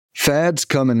Fads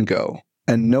come and go,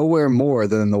 and nowhere more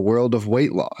than in the world of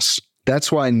weight loss.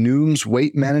 That's why Noom's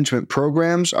weight management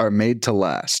programs are made to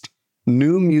last.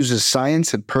 Noom uses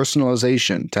science and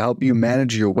personalization to help you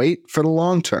manage your weight for the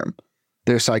long term.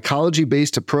 Their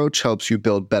psychology-based approach helps you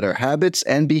build better habits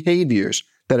and behaviors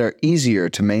that are easier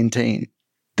to maintain.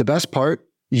 The best part?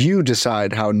 You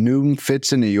decide how Noom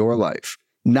fits into your life,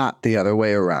 not the other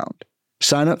way around.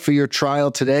 Sign up for your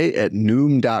trial today at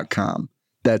Noom.com.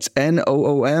 That's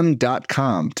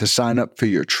Noom.com to sign up for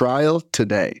your trial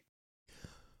today.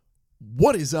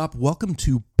 What is up? Welcome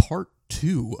to part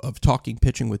 2 of Talking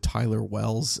Pitching with Tyler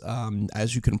Wells.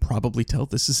 As you can probably tell,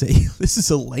 this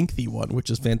is a lengthy one, which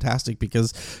is fantastic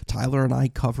because Tyler and I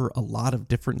cover a lot of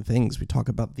different things. We talk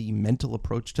about the mental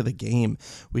approach to the game.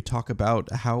 We talk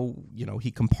about how,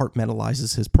 he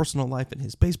compartmentalizes his personal life and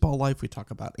his baseball life. We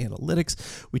talk about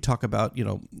analytics. We talk about,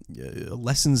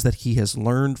 lessons that he has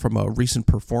learned from a recent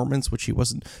performance, which he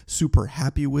wasn't super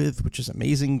happy with, which is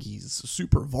amazing. He's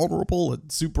super vulnerable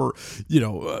and super,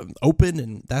 open,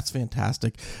 and that's fantastic.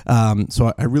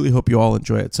 So I really hope you all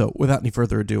enjoy it. So without any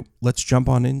further ado, let's jump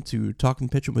on into Talking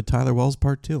Pitching with Tyler Wells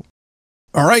part 2.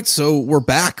 All right, so we're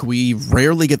back. We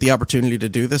rarely get the opportunity to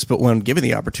do this, but when given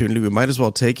the opportunity, we might as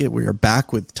well take it. We are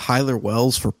back with Tyler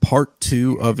Wells for part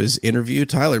 2 of his interview.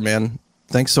 Tyler, man,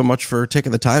 thanks so much for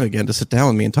taking the time again to sit down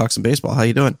with me and talk some baseball. How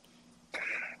you doing?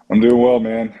 I'm doing well,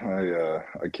 man.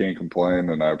 I can't complain,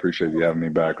 and I appreciate you having me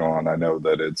back on. I know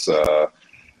that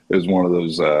it was one of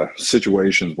those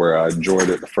situations where I enjoyed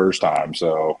it the first time,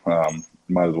 so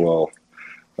might as well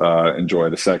enjoy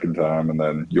it a second time. And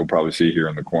then you'll probably see here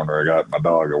in the corner, I got my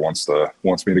dog that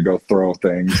wants me to go throw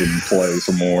things and play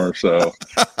some more. So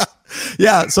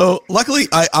yeah. So luckily,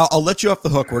 I'll let you off the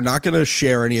hook. We're not going to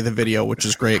share any of the video, which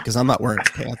is great because I'm not wearing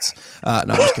pants. No, I'm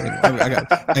just kidding. I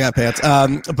got pants.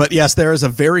 But yes, there is a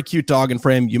very cute dog in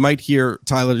frame. You might hear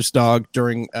Tyler's dog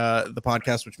during the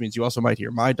podcast, which means you also might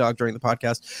hear my dog during the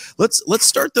podcast. Let's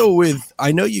start though with,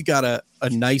 I know you got a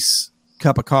nice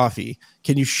cup of coffee.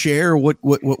 Can you share what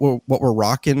we're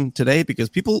rocking today? Because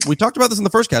we talked about this in the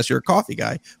first cast. You're a coffee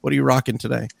guy. What are you rocking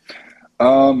today?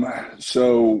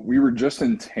 So we were just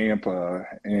in Tampa,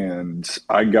 and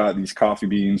I got these coffee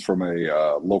beans from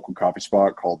a local coffee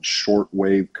spot called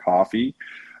Shortwave Coffee.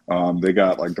 They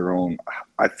got like their own,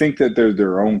 I think that they're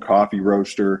their own coffee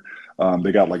roaster.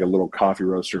 They got like a little coffee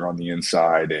roaster on the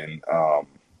inside, and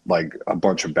like a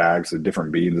bunch of bags of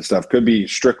different beans and stuff. Could be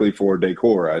strictly for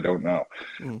decor, I don't know.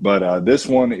 But this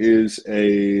one is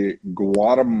a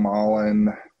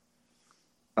Guatemalan,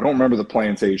 I don't remember the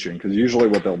plantation, because usually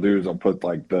what they'll do is they'll put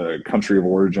like the country of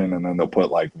origin, and then they'll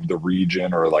put like the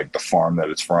region or like the farm that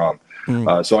it's from.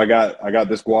 So I got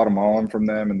this Guatemalan from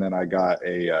them, and then I got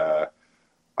a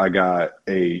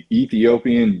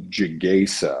Ethiopian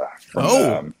Jigesa from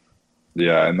them.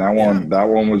 Yeah, and that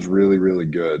one was really, really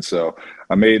good. So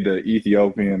I made the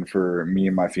Ethiopian for me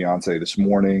and my fiance this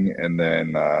morning, and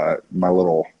then my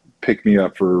little pick me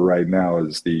up for right now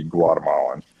is the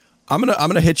Guatemalan. I'm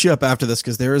gonna hit you up after this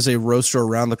because there is a roaster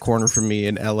around the corner from me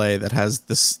in LA that has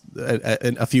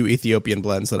a few Ethiopian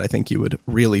blends that I think you would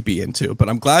really be into. But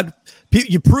I'm glad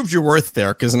you proved your worth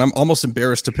there, because I'm almost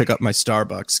embarrassed to pick up my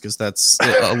Starbucks because that's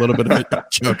a little bit of a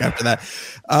joke after that.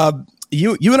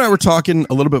 You and I were talking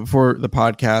a little bit before the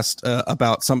podcast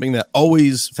about something that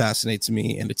always fascinates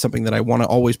me, and it's something that I want to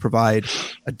always provide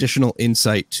additional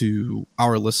insight to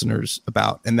our listeners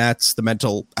about, and that's the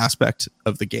mental aspect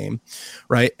of the game,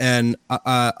 right? And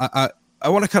I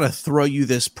want to kind of throw you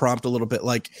this prompt a little bit,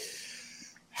 like,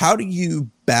 how do you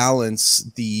balance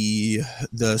the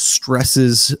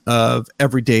stresses of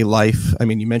everyday life? I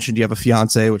mean, you mentioned you have a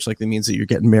fiance, which likely means that you're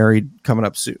getting married coming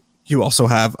up soon. You also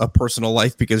have a personal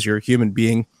life because you're a human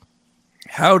being.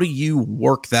 How do you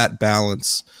work that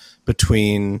balance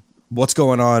between what's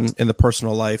going on in the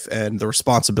personal life and the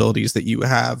responsibilities that you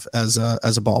have as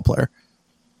a ball player?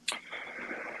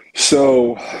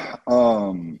 So,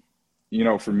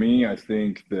 for me, I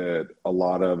think that a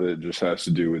lot of it just has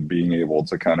to do with being able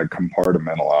to kind of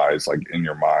compartmentalize, like, in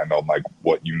your mind on like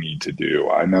what you need to do.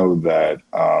 I know that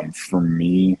for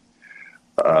me,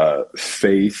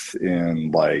 faith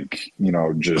in, like,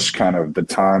 just kind of the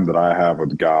time that I have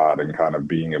with God and kind of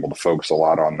being able to focus a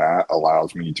lot on that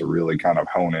allows me to really kind of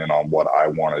hone in on what I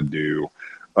want to do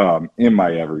in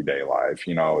my everyday life,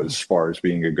 as far as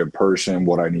being a good person,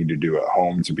 what I need to do at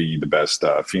home to be the best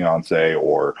fiance,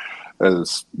 or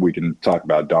as we can talk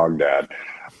about, dog dad.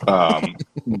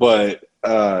 But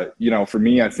for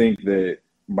me, I think that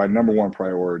my number one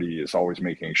priority is always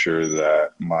making sure that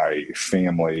my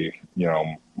family,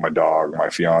 my dog, my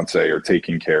fiance are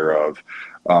taken care of.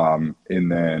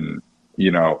 And then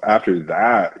After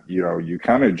that, you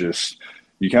kind of just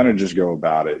go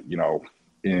about it,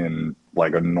 in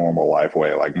like a normal life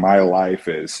way. Like my life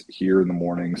is here in the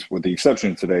mornings, with the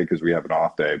exception of today because we have an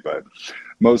off day. But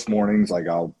most mornings, like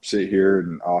I'll sit here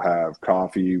and I'll have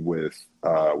coffee with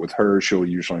her. She'll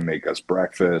usually make us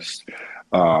breakfast,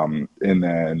 and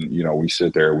then we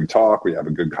sit there, we talk, we have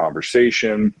a good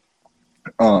conversation.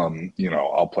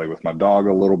 I'll play with my dog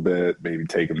a little bit, maybe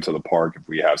take him to the park if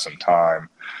we have some time,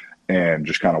 and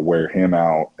just kind of wear him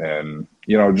out and,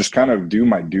 just kind of do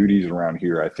my duties around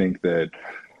here. I think that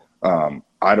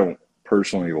I don't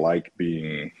personally like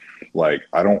being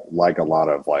I don't like a lot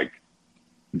of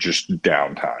just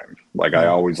downtime. Like I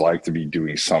always like to be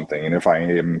doing something. And if I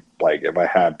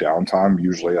have downtime,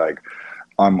 usually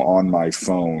I'm on my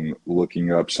phone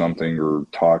looking up something or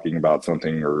talking about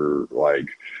something or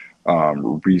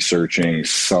researching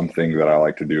something that I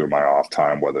like to do in my off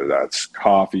time, whether that's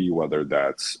coffee, whether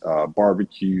that's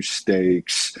barbecue,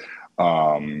 steaks.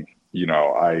 I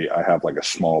have a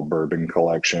small bourbon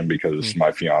collection because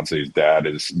my fiance's dad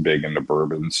is big into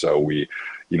bourbon. So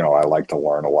I like to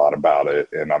learn a lot about it,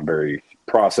 and I'm very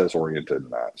process oriented in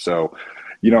that. So,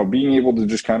 being able to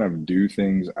just kind of do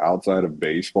things outside of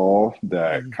baseball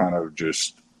that kind of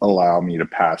just allow me to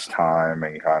pass time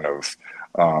and kind of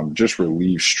just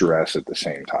relieve stress at the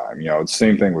same time. It's the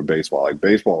same thing with baseball. Like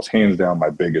baseball is hands down my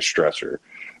biggest stressor,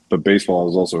 but baseball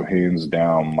is also hands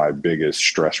down my biggest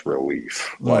stress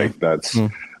relief. That's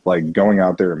like going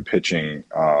out there and pitching,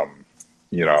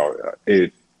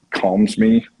 it calms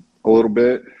me a little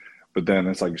bit, but then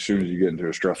it's as soon as you get into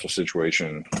a stressful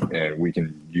situation, and we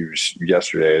can use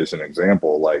yesterday as an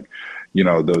example,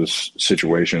 those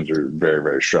situations are very,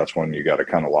 very stressful, and you got to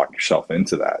kind of lock yourself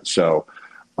into that. So,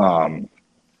 for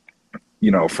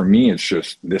me, it's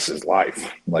just, this is life.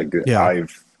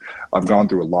 I've gone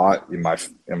through a lot in my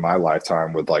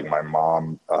lifetime with my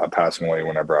mom passing away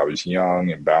whenever I was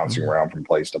young and bouncing around from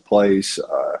place to place,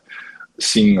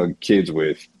 seeing kids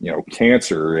with,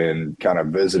 cancer and kind of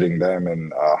visiting them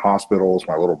in hospitals.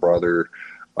 My little brother,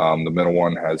 the middle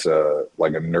one, has a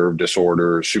nerve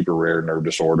disorder, super rare nerve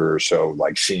disorder. So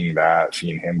seeing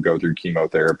him go through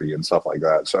chemotherapy and stuff like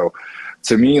that. So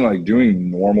to me,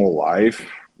 doing normal life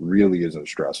really isn't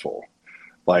stressful.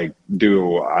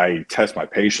 Do I test my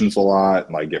patience a lot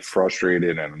and get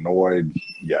frustrated and annoyed?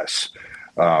 Yes.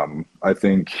 I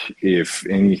think if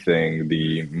anything,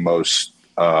 the most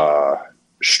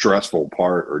stressful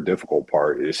part or difficult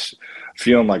part is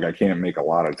feeling like I can't make a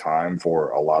lot of time for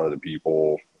a lot of the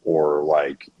people, or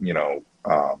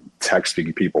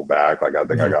texting people back. I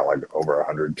think I got over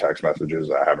 100 text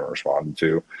messages I haven't responded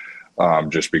to,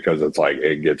 just because it's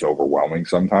it gets overwhelming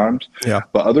sometimes. Yeah.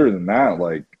 But other than that,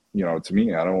 to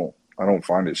me, I don't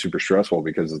find it super stressful,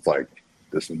 because it's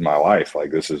this is my life.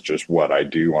 This is just what I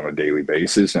do on a daily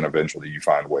basis. And eventually you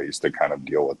find ways to kind of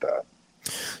deal with that.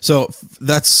 So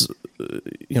that's,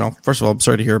 first of all, I'm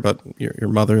sorry to hear about your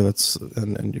mother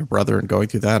and your brother and going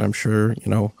through that. I'm sure,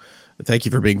 thank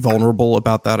you for being vulnerable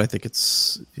about that. I think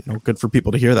it's, good for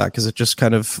people to hear that, because it just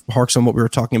kind of harks on what we were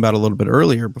talking about a little bit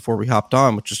earlier before we hopped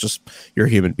on, which is just, you're a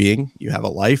human being. You have a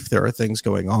life. There are things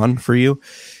going on for you.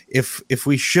 If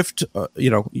we shift,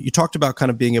 you talked about kind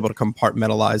of being able to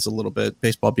compartmentalize a little bit,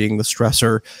 baseball being the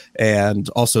stressor and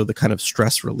also the kind of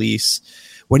stress release.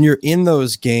 When you're in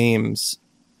those games,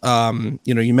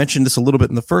 you mentioned this a little bit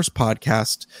in the first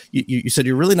podcast. You said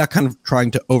you're really not kind of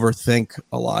trying to overthink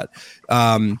a lot.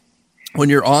 When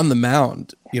you're on the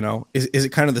mound, is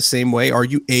it kind of the same way?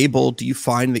 Do you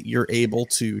find that you're able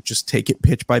to just take it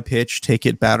pitch by pitch, take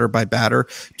it batter by batter?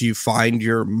 Do you find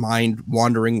your mind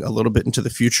wandering a little bit into the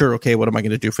future? Okay, what am I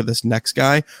going to do for this next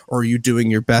guy? Or are you doing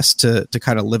your best to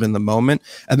kind of live in the moment?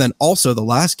 And then also the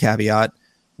last caveat,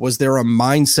 was there a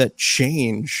mindset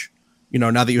change,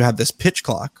 now that you have this pitch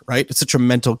clock, right? It's such a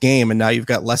mental game, and now you've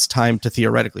got less time to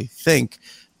theoretically think.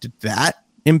 Did that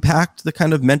impact the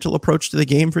kind of mental approach to the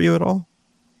game for you at all?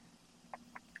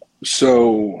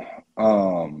 So,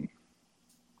 I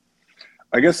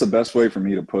guess the best way for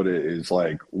me to put it is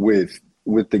with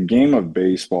the game of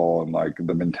baseball and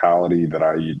the mentality that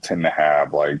I tend to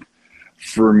have,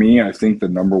 for me, I think the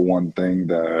number one thing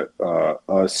that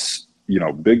us,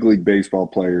 big league baseball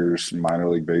players, minor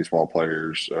league baseball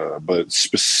players, but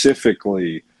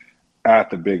specifically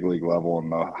at the big league level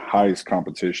and the highest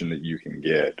competition that you can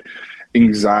get,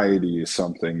 anxiety is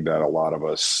something that a lot of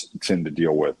us tend to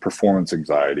deal with. Performance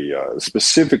anxiety,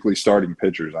 specifically starting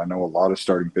pitchers. I know a lot of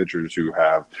starting pitchers who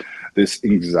have this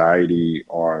anxiety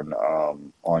on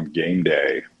game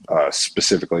day,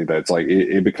 specifically. That's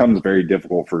it becomes very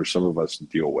difficult for some of us to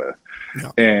deal with.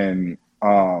 Yeah. And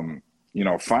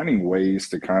finding ways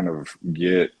to kind of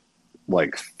get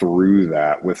like through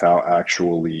that without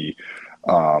actually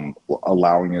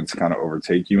allowing it to kind of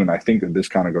overtake you. And I think that this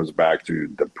kind of goes back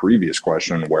to the previous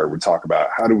question where we talk about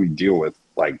how do we deal with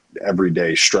like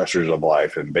everyday stressors of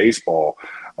life in baseball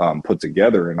put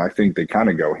together. And I think they kind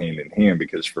of go hand in hand,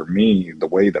 because for me, the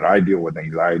way that I deal with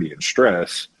anxiety and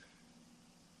stress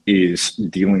is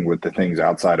dealing with the things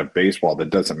outside of baseball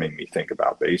that doesn't make me think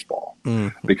about baseball.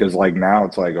 Because like now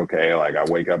it's like, okay, like I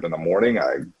wake up in the morning,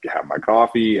 I have my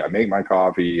coffee, I make my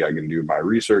coffee, I can do my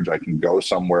research, I can go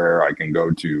somewhere, I can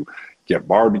go to get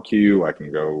barbecue, I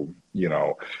can go, you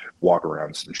know, walk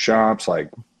around some shops, like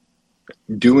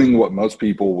doing what most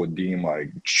people would deem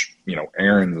like, you know,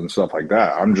 errands and stuff like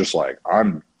that. I'm just like,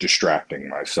 I'm distracting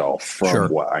myself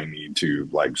from what I need to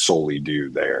like solely do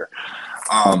there.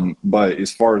 But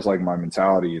as far as like my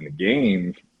mentality in the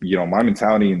game, you know, my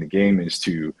mentality in the game is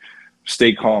to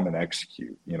stay calm and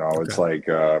execute. You know, it's like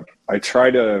I try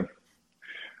to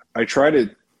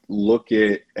look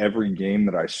at every game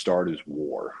that I start as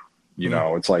war. You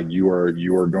know, it's like you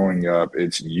are going up.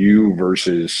 It's you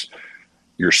versus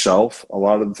yourself a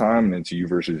lot of the time, and it's you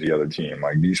versus the other team.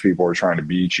 Like these people are trying to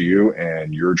beat you,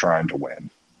 and you're trying to win.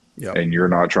 Yep. And you're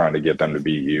not trying to get them to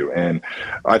beat you. And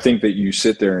I think that you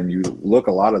sit there and you look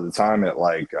a lot of the time at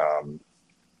like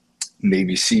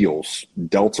Navy SEALs,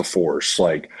 Delta Force,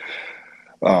 like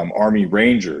Army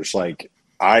Rangers. Like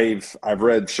I've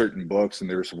read certain books, and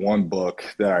there's one book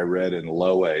that I read in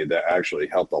Low A that actually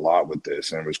helped a lot with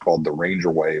this, and it was called The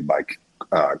Ranger Way by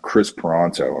Chris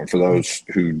Peranto. And for those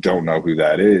who don't know who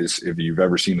that is, if you've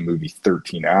ever seen the movie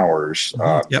 13 Hours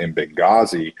in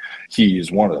Benghazi, he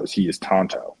is one of those. He is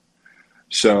Tonto.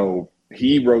 So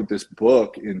he wrote this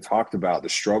book and talked about the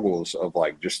struggles of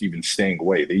like just even staying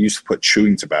awake. They used to put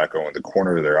chewing tobacco in the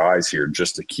corner of their eyes here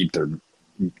just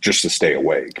to stay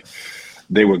awake.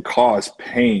 They would cause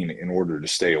pain in order to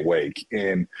stay awake.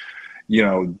 And, you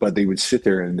know, but they would sit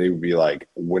there and they would be like,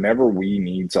 whenever we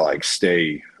need to like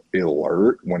stay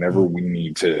alert, whenever we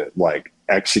need to like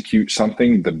execute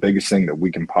something, the biggest thing that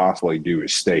we can possibly do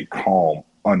is stay calm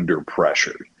under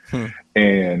pressure.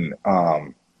 And,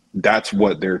 that's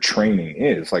what their training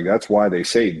is. Like, that's why they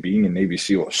say being a Navy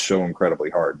SEAL is so incredibly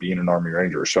hard. Being an Army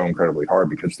Ranger is so incredibly hard,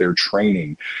 because their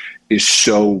training is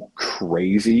so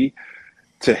crazy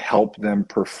to help them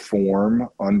perform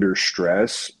under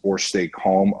stress or stay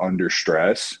calm under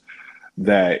stress,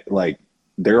 that like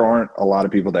there aren't a lot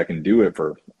of people that can do it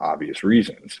for obvious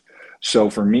reasons. So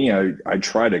for me, I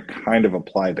try to kind of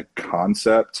apply the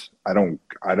concept. I don't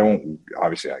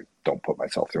obviously I don't put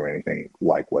myself through anything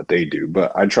like what they do,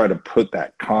 but I try to put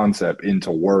that concept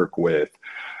into work with,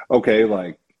 okay,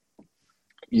 like,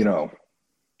 you know,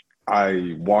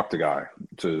 I walked a guy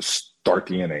to start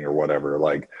the inning or whatever.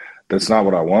 Like, that's not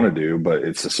what I want to do, but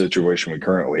it's the situation we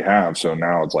currently have. So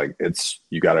now it's like,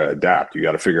 you got to adapt. You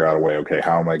got to figure out a way, okay,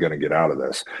 how am I going to get out of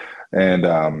this? And,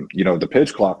 you know, the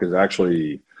pitch clock has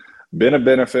actually been a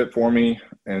benefit for me.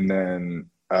 And then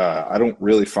I don't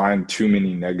really find too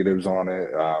many negatives on it,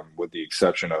 with the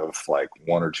exception of like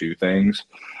one or two things.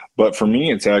 But for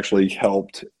me, it's actually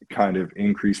helped kind of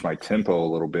increase my tempo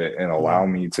a little bit and allow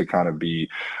me to kind of be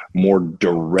more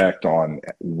direct on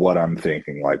what I'm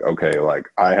thinking. Like, okay, like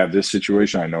I have this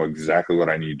situation, I know exactly what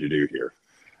I need to do here.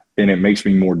 And it makes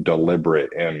me more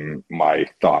deliberate in my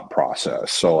thought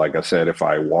process. So like I said, if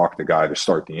I walk the guy to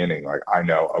start the inning, like I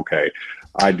know, okay,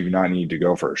 I do not need to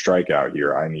go for a strikeout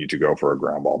here. I need to go for a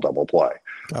ground ball double play.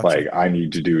 Gotcha. Like I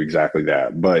need to do exactly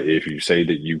that. But if you say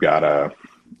that you gotta,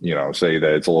 you know, say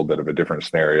that it's a little bit of a different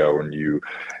scenario and you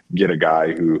get a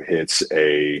guy who hits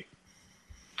a,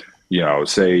 you know,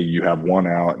 say you have one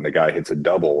out and the guy hits a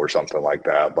double or something like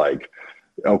that. Like,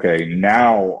 okay,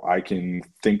 now I can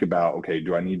think about, okay,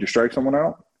 do I need to strike someone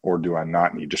out or do I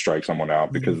not need to strike someone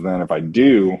out? Because then if I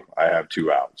do, I have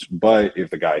two outs. But if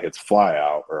the guy hits a fly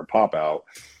out or a pop out,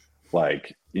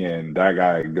 like, and that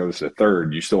guy goes to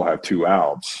third, you still have two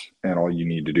outs, and all you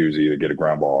need to do is either get a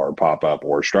ground ball or a pop up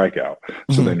or a strikeout.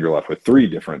 So then you're left with three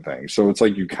different things. So it's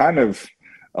like you kind of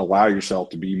allow yourself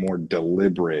to be more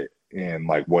deliberate in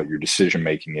like what your decision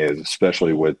making is,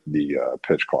 especially with the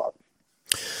pitch clock.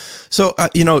 So,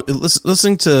 you know,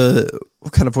 listening to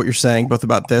kind of what you're saying, both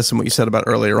about this and what you said about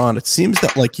earlier on, it seems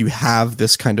that like you have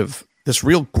this kind of this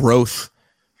real growth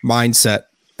mindset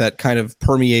that kind of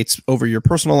permeates over your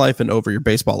personal life and over your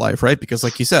baseball life, right? Because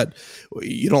like you said,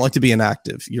 you don't like to be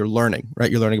inactive. You're learning,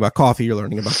 right? You're learning about coffee, you're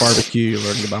learning about barbecue, you're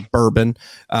learning about bourbon.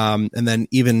 And then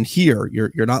even here,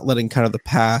 you're not letting kind of the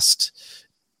past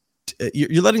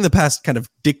you're letting the past kind of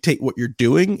dictate what you're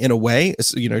doing in a way.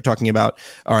 So, you know, you're talking about,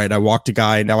 all right, I walked a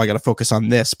guy, now I got to focus on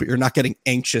this, but you're not getting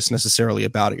anxious necessarily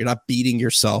about it. You're not beating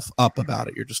yourself up about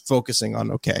it. You're just focusing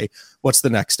on, okay, what's the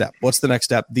next step? What's the next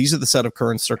step? These are the set of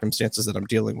current circumstances that I'm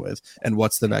dealing with, and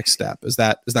what's the next step? Is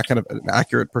that kind of an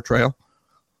accurate portrayal?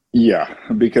 Yeah,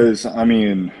 because I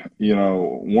mean, you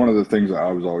know, one of the things that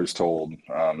I was always told,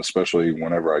 especially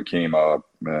whenever I came up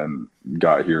and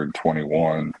got here in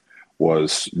 21,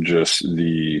 was just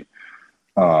the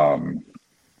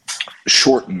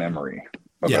short memory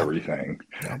of everything.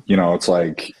 Yeah. You know, it's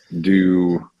like,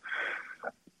 do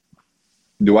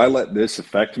I let this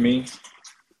affect me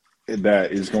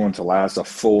that is going to last a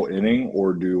full inning,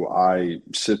 or do I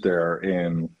sit there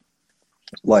and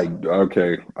like,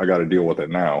 okay, I got to deal with it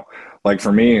now? Like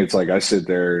for me, it's like I sit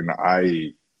there and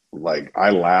I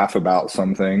laugh about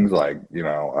some things. Like, you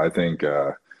know, I think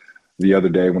the other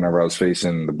day whenever I was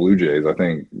facing the Blue Jays, I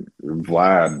think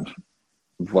Vlad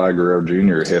Guerrero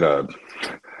Jr. hit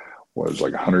was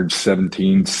like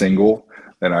 117 single.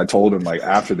 And I told him, like,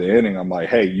 after the inning, I'm like,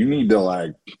 hey, you need to,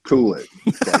 like, cool it.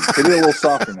 Like, hit it a little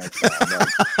softer next time. Like,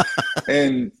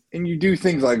 and you do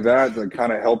things like that that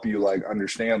kind of help you, like,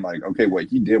 understand, like, okay, what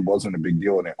he did wasn't a big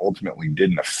deal, and it ultimately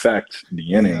didn't affect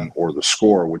the inning or the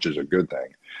score, which is a good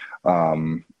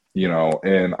thing. You know,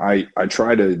 and I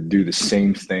try to do the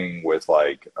same thing with,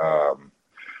 like,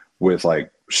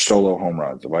 solo home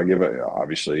runs. If I give it,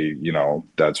 obviously, you know,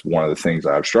 that's one of the things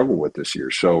I've struggled with this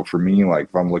year. So for me, like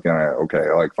if I'm looking at,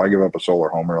 okay, like if I give up a solar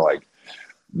homer, like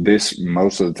this,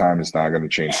 most of the time it's not going to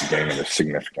change the game in a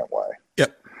significant way.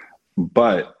 Yep.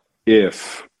 But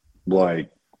if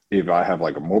I have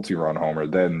like a multi-run homer,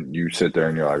 then you sit there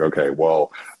and you're like, okay,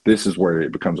 well, this is where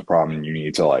it becomes a problem, and you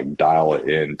need to like dial it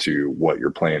into what your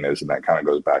plan is. And that kind of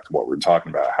goes back to what we're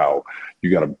talking about, how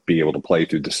you got to be able to play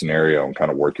through the scenario and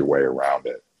kind of work your way around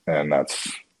it. And that's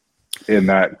in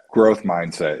that growth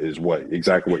mindset is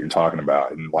exactly what you're talking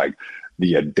about, and like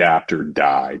the adapt or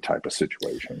die type of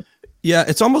situation. Yeah,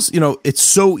 it's almost, you know, it's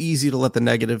so easy to let the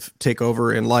negative take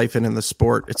over in life and in the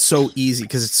sport. It's so easy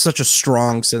because it's such a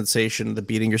strong sensation, the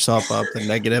beating yourself up, the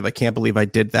negative. I can't believe I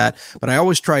did that. But I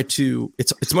always try to,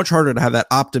 it's much harder to have that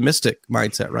optimistic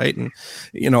mindset, right? And,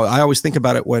 you know, I always think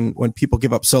about it when people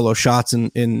give up solo shots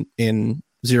in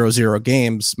 0-0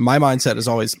 games. My mindset is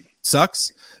always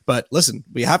sucks, but listen,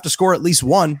 we have to score at least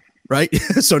one. Right.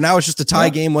 So now it's just a tie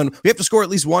game when we have to score at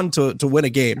least one to win a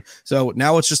game. So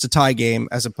now it's just a tie game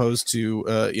as opposed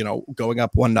to, you know, going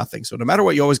up 1-0. So no matter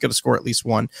what, you always got to score at least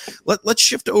one. Let's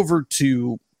shift over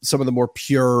to some of the more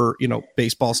pure, you know,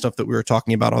 baseball stuff that we were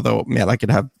talking about. Although, man, I could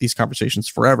have these conversations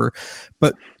forever.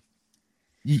 But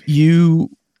you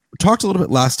talked a little bit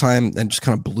last time and just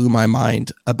kind of blew my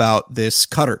mind about this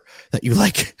cutter that you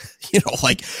like, you know,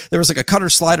 like there was like a cutter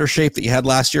slider shape that you had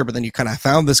last year, but then you kind of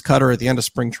found this cutter at the end of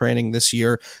spring training this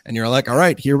year and you're like, all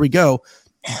right, here we go.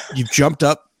 You've jumped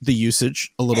up the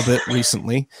usage a little bit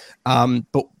recently.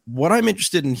 But what I'm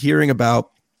interested in hearing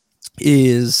about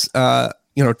is,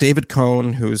 you know, David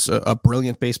Cohn, who's a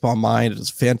brilliant baseball mind, is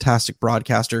a fantastic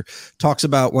broadcaster, talks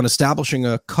about when establishing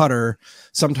a cutter,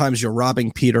 sometimes you're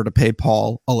robbing Peter to pay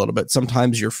Paul a little bit.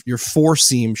 Sometimes your four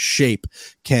seam shape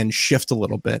can shift a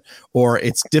little bit, or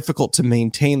it's difficult to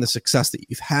maintain the success that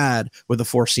you've had with a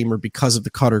four seamer because of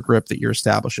the cutter grip that you're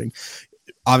establishing.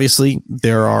 Obviously,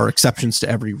 there are exceptions to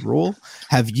every rule.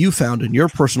 Have you found in your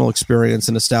personal experience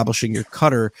in establishing your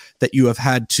cutter that you have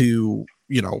had to,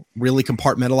 you know, really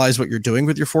compartmentalize what you're doing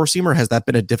with your four seamer? Has that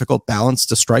been a difficult balance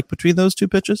to strike between those two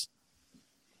pitches?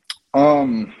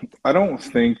 I don't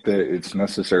think that it's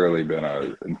necessarily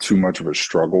been too much of a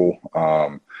struggle.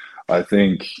 I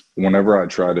think whenever I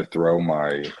try to throw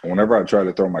my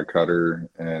cutter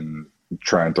and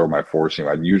try and throw my four seam,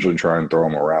 I usually try and throw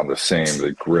them around the same.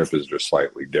 The grip is just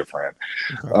slightly different.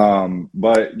 Okay.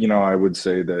 But, you know, I would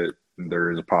say that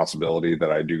there is a possibility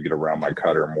that I do get around my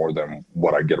cutter more than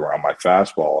what I get around my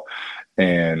fastball.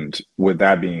 And with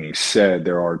that being said,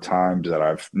 there are times that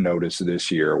I've noticed this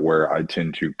year where I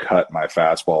tend to cut my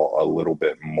fastball a little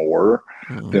bit more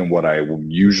than what I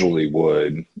usually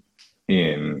would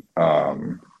in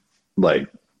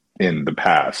in the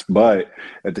past. But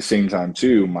at the same time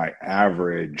too, my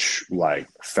average like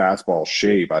fastball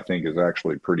shape, I think, is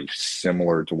actually pretty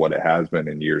similar to what it has been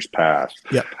in years past.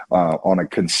 Yep. On a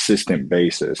consistent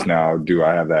basis. Now, do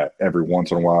I have that every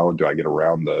once in a while? Do I get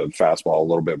around the fastball a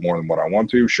little bit more than what I want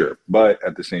to? Sure. But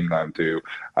at the same time too,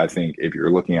 I think if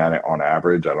you're looking at it on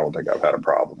average, I don't think I've had a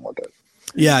problem with it.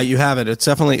 Yeah, you have it. It's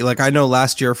definitely like I know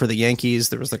last year for the Yankees,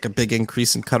 there was like a big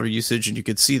increase in cutter usage, and you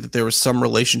could see that there was some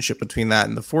relationship between that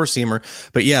and the four seamer.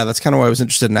 But yeah, that's kind of why I was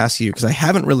interested in asking you because I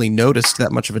haven't really noticed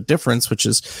that much of a difference, which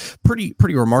is pretty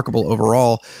remarkable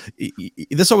overall.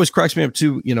 This always cracks me up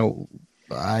too. You know,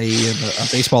 I am a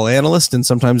baseball analyst, and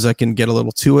sometimes I can get a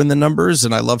little too in the numbers,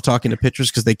 and I love talking to pitchers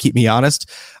because they keep me honest.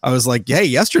 I was like, hey,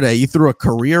 yesterday you threw a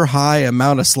career high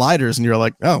amount of sliders, and you're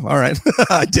like, oh, all right.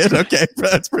 I did. Okay.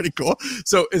 That's pretty cool.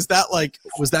 So is that like,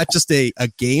 was that just a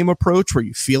game approach? Were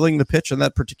you feeling the pitch on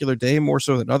that particular day more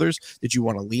so than others? Did you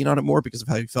want to lean on it more because of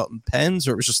how you felt in pens,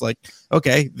 or it was just like,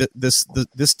 okay,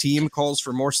 this team calls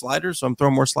for more sliders, so I'm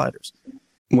throwing more sliders?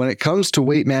 When it comes to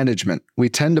weight management, we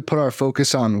tend to put our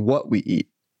focus on what we eat,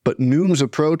 but Noom's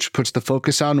approach puts the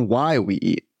focus on why we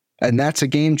eat, and that's a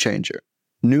game changer.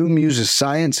 Noom uses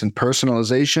science and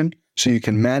personalization so you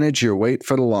can manage your weight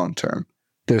for the long term.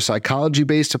 Their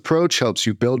psychology-based approach helps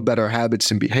you build better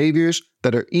habits and behaviors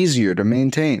that are easier to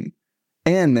maintain,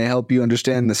 and they help you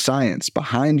understand the science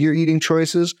behind your eating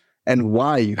choices and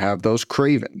why you have those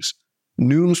cravings.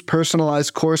 Noom's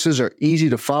personalized courses are easy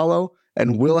to follow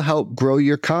and will help grow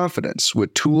your confidence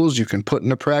with tools you can put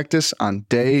into practice on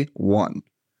day one.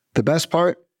 The best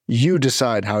part? You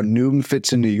decide how Noom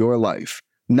fits into your life,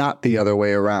 not the other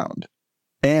way around.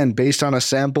 And based on a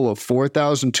sample of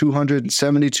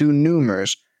 4,272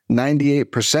 Noomers,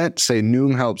 98% say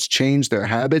Noom helps change their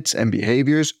habits and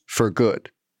behaviors for good.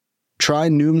 Try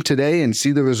Noom today and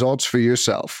see the results for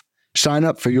yourself. Sign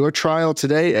up for your trial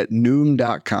today at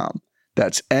Noom.com.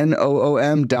 That's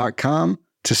Noom.com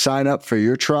to sign up for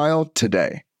your trial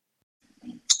today.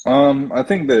 I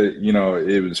think that,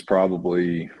 it was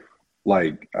probably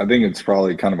I think it's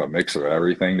probably kind of a mix of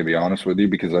everything, to be honest with you,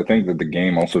 because I think that the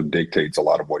game also dictates a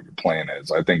lot of what your plan is.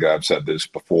 I think I've said this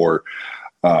before,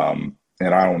 and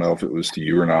I don't know if it was to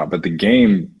you or not, but the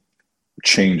game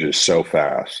changes so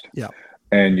fast. Yeah.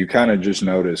 And you kind of just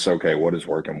notice, okay, what is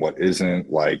working, what isn't,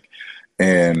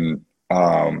 and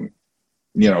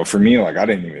for me, I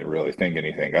didn't even really think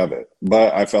anything of it,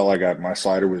 but I felt like my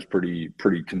slider was pretty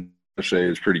it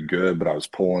was pretty good, but I was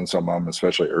pulling some of them,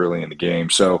 especially early in the game.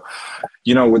 So,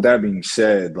 with that being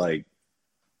said,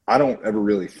 I don't ever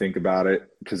really think about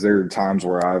it because there are times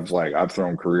where I've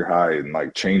thrown career high in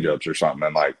change ups or something,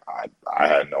 and I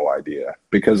had no idea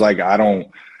because I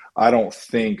don't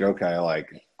think, okay,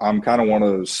 I'm kind of one of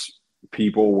those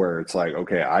people where it's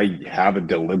okay, I have a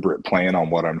deliberate plan on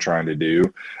what I'm trying to do,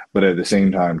 but at the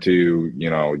same time too,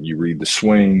 you read the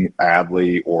swing,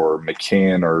 Adley or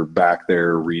McCann are back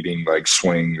there reading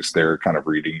swings. They're kind of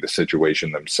reading the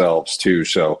situation themselves too.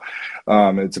 So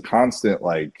it's a constant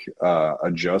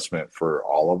adjustment for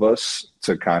all of us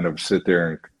to kind of sit there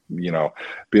and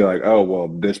be like, oh, well,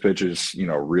 this pitch is,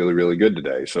 really, really good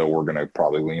today, so we're going to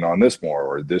probably lean on this more,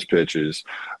 or this pitch is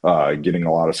getting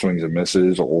a lot of swings and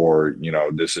misses, or,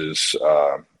 this is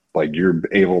you're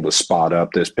able to spot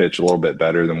up this pitch a little bit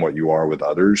better than what you are with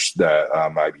others that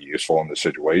might be useful in the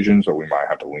situation, so we might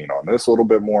have to lean on this a little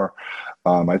bit more.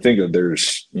 I think that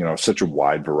there's, such a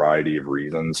wide variety of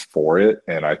reasons for it.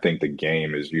 And I think the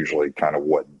game is usually kind of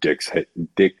what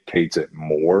dictates it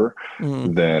more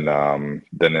than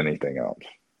anything else.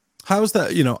 How is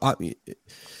that?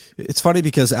 It's funny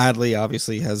because Adley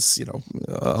obviously has,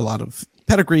 a lot of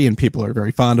pedigree and people are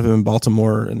very fond of him in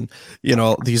Baltimore. And,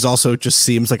 he's also just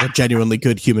seems like a genuinely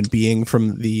good human being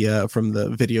from the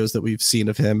videos that we've seen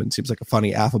of him, and seems like a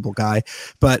funny, affable guy.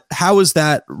 But how is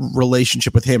that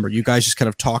relationship with him? Are you guys just kind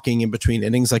of talking in between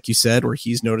innings, like you said, where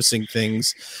he's noticing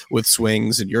things with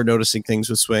swings and you're noticing things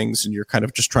with swings and you're kind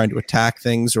of just trying to attack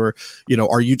things? Or,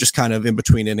 are you just kind of in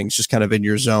between innings, just kind of in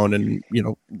your zone and,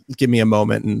 give me a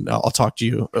moment and I'll talk to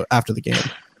you after the game?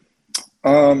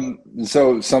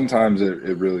 So sometimes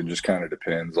it really just kind of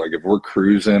depends. If we're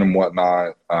cruising and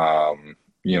whatnot,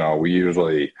 we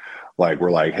usually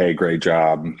we're like, hey, great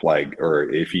job. Or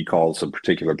if he calls a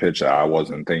particular pitch that I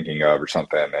wasn't thinking of or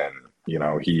something, and,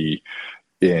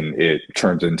 it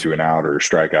turns into an out or a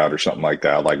strikeout or something like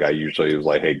that. I usually was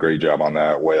like, hey, great job on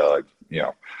that way.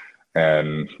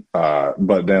 And,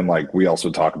 but then we also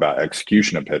talk about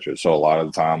execution of pitches. So a lot of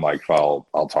the time, if I'll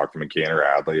talk to McCann or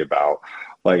Adley about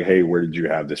hey, where did you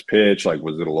have this pitch?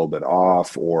 Was it a little bit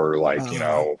off? Or it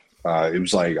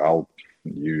was I'll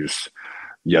use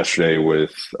yesterday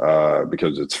with,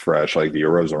 because it's fresh, the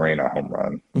Arozarena home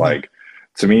run. Mm-hmm.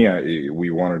 To me, we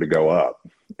wanted to go up.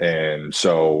 And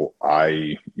so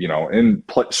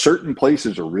certain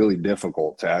places are really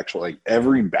difficult to actually,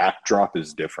 every backdrop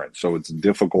is different. So it's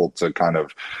difficult to kind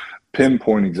of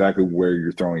pinpoint exactly where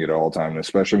you're throwing it all the time,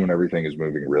 especially when everything is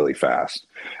moving really fast.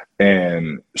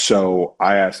 And so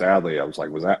I asked Adley, I was like,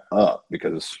 was that up?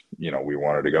 Because, we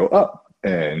wanted to go up.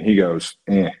 And he goes,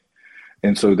 eh.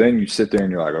 And so then you sit there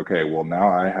and you're like, okay, well, now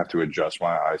I have to adjust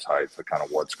my eyesight to kind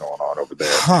of what's going on over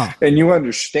there. And you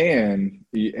understand,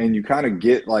 and you kind of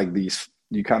get like these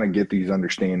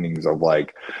understandings of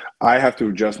like, I have to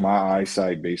adjust my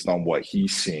eyesight based on what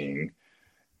he's seeing.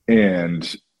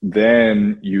 And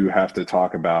then you have to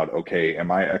talk about, okay,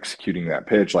 am I executing that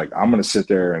pitch? Like, I'm going to sit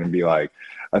there and be like,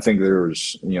 I think there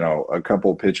was, a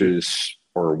couple pitches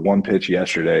or one pitch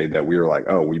yesterday that we were like,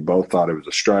 oh, we both thought it was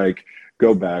a strike.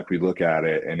 Go back, we look at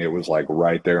it, and it was like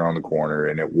right there on the corner.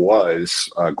 And it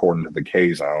was, according to the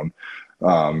K zone,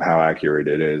 how accurate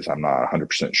it is, I'm not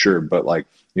 100% sure. But like,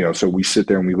 so we sit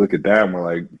there and we look at that and we're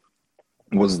like,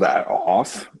 was that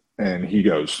off? And he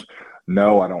goes,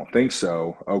 no, I don't think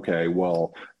so. Okay,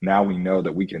 well, now we know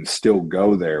that we can still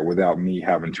go there without me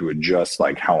having to adjust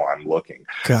like how I'm looking.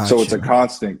 Gotcha. So it's a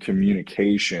constant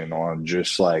communication on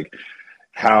just like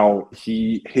how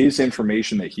his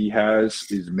information that he has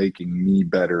is making me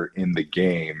better in the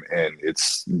game. And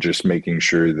it's just making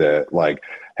sure that like,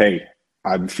 hey,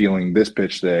 I'm feeling this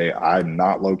pitch today. I'm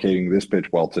not locating this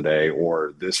pitch well today,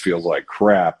 or this feels like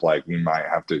crap. Like we might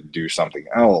have to do something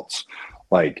else.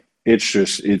 Like,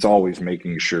 it's always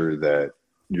making sure that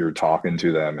you're talking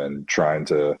to them and trying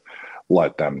to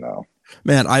let them know.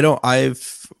 Man,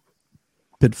 I've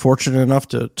been fortunate enough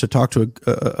to talk to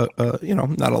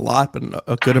not a lot, but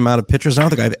a good amount of pitchers. I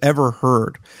don't think I've ever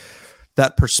heard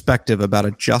that perspective about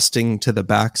adjusting to the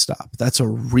backstop. That's a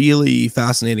really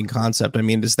fascinating concept. I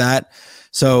mean,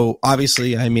 so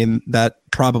obviously, I mean, that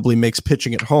probably makes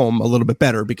pitching at home a little bit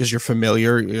better because you're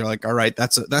familiar. You're like, all right,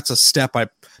 that's a step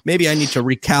maybe I need to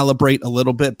recalibrate a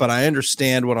little bit, but I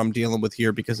understand what I'm dealing with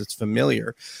here because it's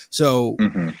familiar. So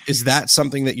is that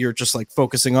something that you're just like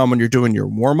focusing on when you're doing your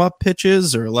warm-up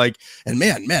pitches, or like, and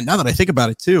man, now that I think about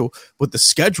it too, with the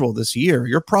schedule this year,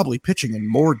 you're probably pitching in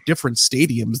more different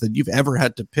stadiums than you've ever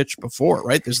had to pitch before,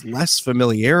 right? There's less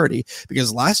familiarity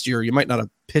because last year you might not have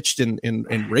pitched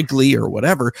in Wrigley or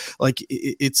whatever. Like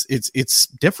it's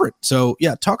different. So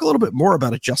yeah, talk a little bit more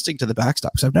about adjusting to the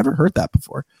backstop, because I've never heard that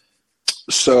before.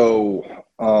 So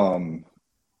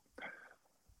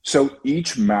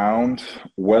each mound,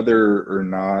 whether or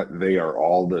not they are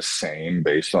all the same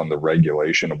based on the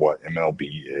regulation of what MLB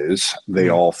is, they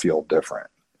all feel different.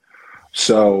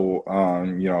 So,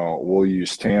 we'll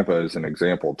use Tampa as an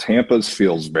example. Tampa's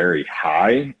feels very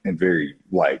high and very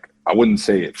like, I wouldn't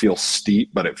say it feels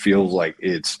steep, but it feels like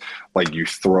it's like you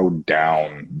throw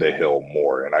down the hill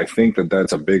more. And I think that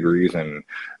that's a big reason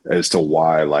as to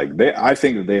why, like I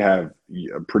think that they have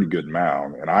a pretty good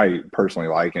mound, and I personally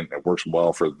like it. It works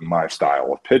well for my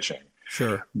style of pitching.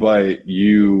 Sure. But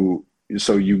you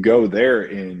go there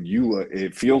and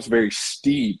it feels very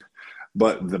steep,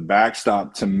 but the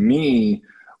backstop to me,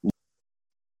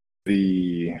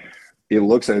 it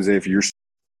looks as if you're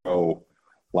so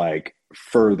like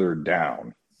further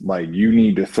down. Like you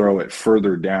need to throw it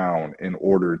further down in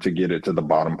order to get it to the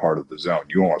bottom part of the zone.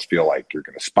 You almost feel like you're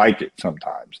going to spike it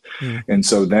sometimes. And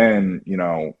so then,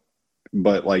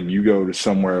 but like you go to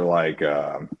somewhere like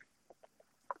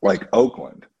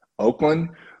Oakland. Oakland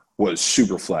was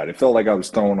super flat. It felt like I was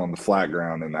throwing on the flat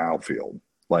ground in the outfield.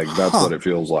 Like that's what it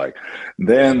feels like.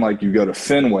 Then like you go to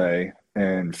Fenway,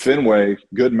 and Fenway,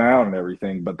 good mound and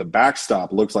everything, but the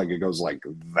backstop looks like it goes like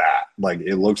that. Like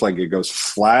it looks like it goes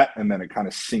flat and then it kind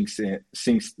of sinks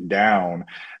down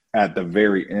at the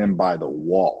very end by the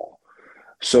wall.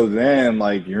 So then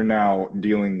like you're now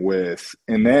dealing with,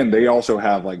 and then they also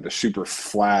have like the super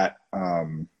flat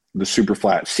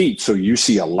seats. So you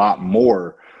see a lot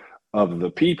more of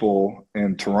the people,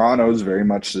 and Toronto's very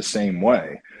much the same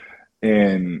way.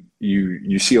 And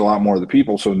you see a lot more of the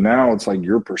people. So now it's like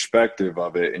your perspective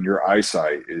of it and your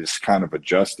eyesight is kind of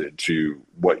adjusted to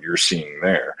what you're seeing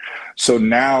there. So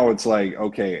now it's like,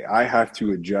 okay, I have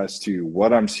to adjust to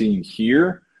what I'm seeing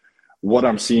here,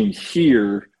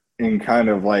 and kind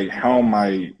of like how am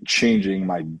I changing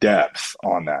my depth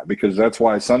on that? Because that's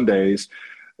why some days,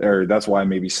 or that's why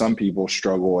maybe some people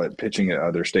struggle at pitching at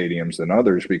other stadiums than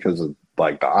others, because of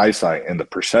like the eyesight and the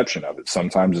perception of it.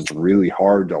 Sometimes it's really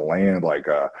hard to land like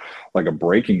a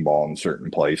breaking ball in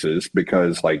certain places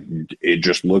because like it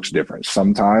just looks different.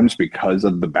 Sometimes because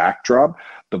of the backdrop,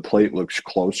 the plate looks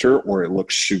closer or it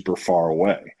looks super far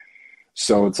away.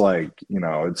 So it's like,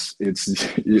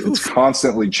 it's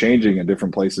constantly changing in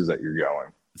different places that you're going.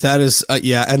 That is,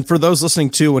 yeah. And for those listening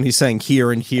too, when he's saying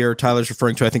here and here, Tyler's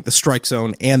referring to, I think, the strike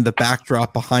zone and the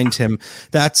backdrop behind him.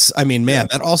 That's, I mean, man,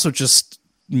 that also just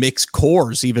makes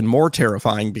cores even more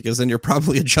terrifying, because then you're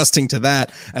probably adjusting to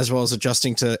that as well as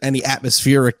adjusting to any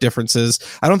atmospheric differences.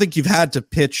 I don't think you've had to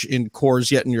pitch in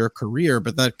cores yet in your career,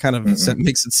 but that kind of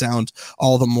makes it sound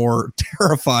all the more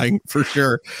terrifying for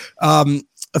sure.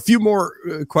 A few more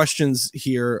questions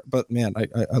here, but man,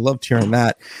 I loved hearing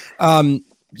that.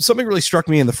 Something really struck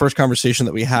me in the first conversation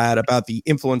that we had about the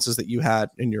influences that you had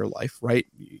in your life, right?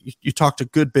 You talked a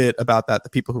good bit about that, the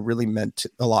people who really meant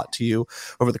a lot to you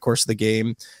over the course of the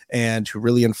game and who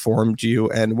really informed you.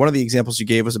 And one of the examples you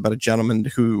gave was about a gentleman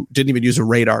who didn't even use a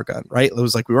radar gun, right? It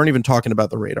was like, we weren't even talking about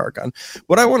the radar gun.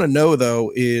 What I want to know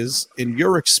though, is in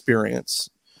your experience,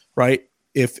 right?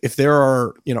 If there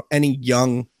are, any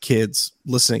young kids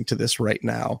listening to this right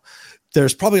now,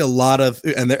 there's probably a lot of,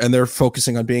 and they're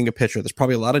focusing on being a pitcher. There's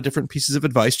probably a lot of different pieces of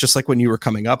advice, just like when you were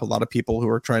coming up, a lot of people who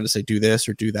are trying to say, do this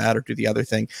or do that or do the other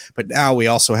thing. But now we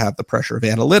also have the pressure of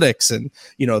analytics. And,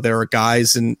 there are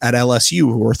guys at LSU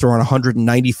who are throwing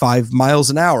 195 miles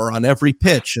an hour on every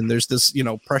pitch. And there's this,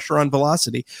 pressure on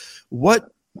velocity.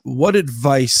 What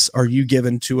advice are you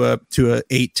given to a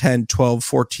 8, 10, 12,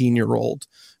 14-year-old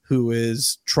who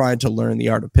is trying to learn the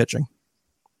art of pitching?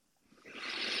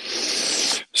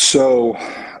 So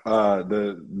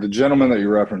the gentleman that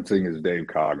you're referencing is Dave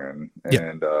Coggin,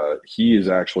 and he is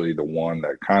actually the one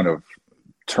that kind of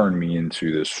turned me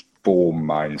into this full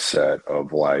mindset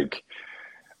of like,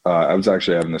 I was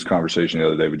actually having this conversation the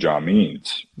other day with John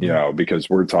Means, because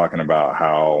we're talking about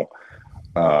how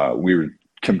we were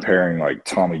comparing like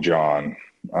Tommy John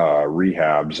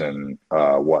rehabs and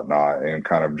whatnot, and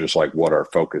kind of just like what our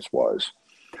focus was.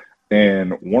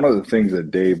 And one of the things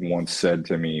that Dave once said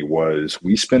to me was,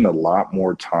 we spend a lot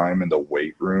more time in the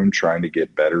weight room trying to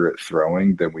get better at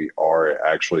throwing than we are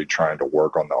actually trying to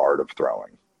work on the art of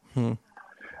throwing.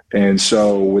 And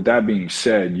so with that being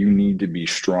said, you need to be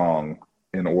strong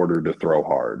in order to throw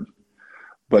hard,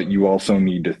 but you also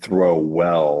need to throw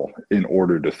well in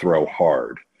order to throw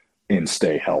hard and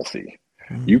stay healthy.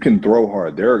 You can throw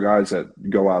hard. There are guys that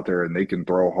go out there and they can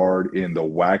throw hard in the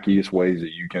wackiest ways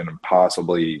that you can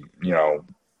possibly,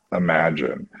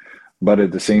 imagine. But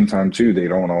at the same time, too, they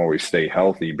don't always stay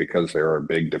healthy because there are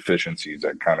big deficiencies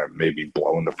that kind of maybe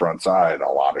blow in the front side, a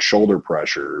lot of shoulder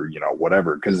pressure,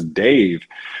 whatever. Because Dave,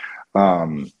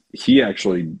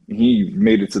 he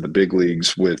made it to the big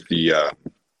leagues with the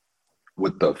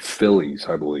Phillies,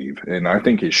 I believe. And I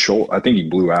think he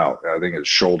blew out. I think his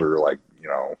shoulder,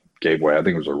 gave way. I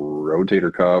think it was a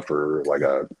rotator cuff or like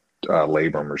a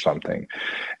labrum or something.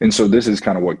 And so this is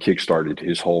kind of what kickstarted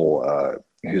his whole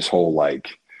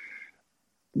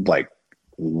like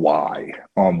why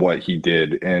on what he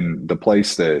did. And the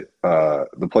place that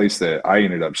I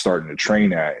ended up starting to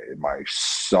train at in my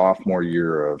sophomore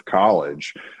year of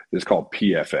college is called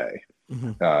PFA,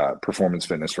 Performance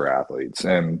Fitness for Athletes.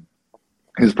 And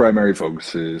his primary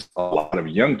focus is a lot of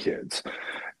young kids.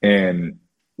 And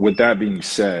with that being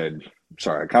said,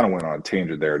 sorry, I kind of went on a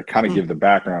tangent there to kind of give the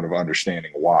background of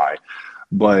understanding why,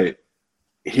 but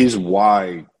his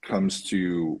why comes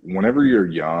to whenever you're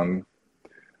young,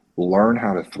 learn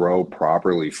how to throw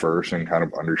properly first and kind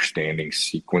of understanding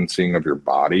sequencing of your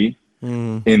body.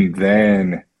 And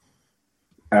then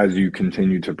as you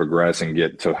continue to progress and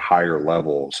get to higher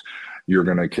levels, you're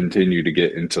going to continue to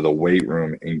get into the weight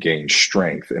room and gain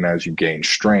strength. And as you gain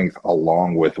strength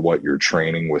along with what you're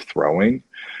training with throwing,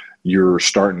 you're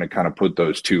starting to kind of put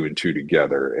those two and two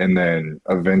together. And then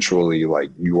eventually,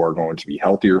 like, you are going to be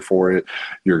healthier for it.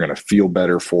 You're going to feel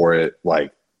better for it.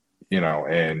 Like,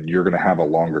 and you're going to have a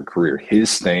longer career.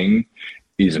 His thing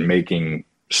is making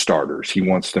starters. He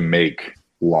wants to make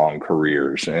long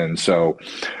careers. And so,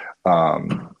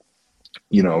 and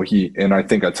I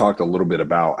think I talked a little bit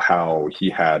about how he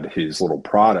had his little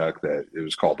product that it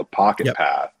was called the Pocket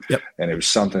Path. And it was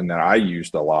something that I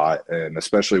used a lot. And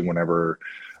especially whenever,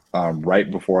 right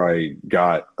before I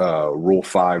got Rule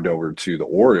 5'd over to the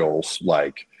Orioles,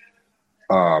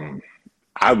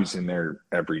 I was in there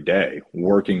every day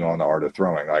working on the art of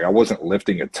throwing. Like, I wasn't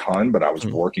lifting a ton, but I was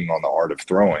working on the art of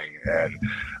throwing.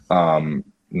 And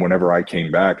whenever I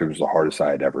came back, it was the hardest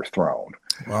I had ever thrown.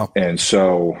 Wow. And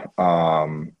so,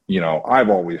 I've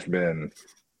always been,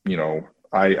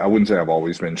 I wouldn't say I've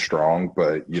always been strong,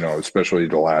 but, especially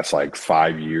the last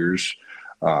 5 years,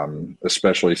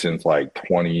 especially since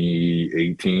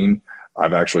 2018,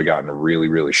 I've actually gotten really,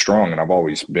 really strong, and I've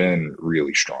always been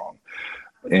really strong.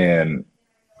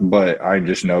 But I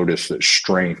just noticed that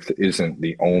strength isn't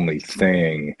the only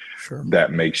thing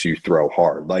that makes you throw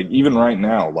hard. Like, even right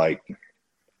now,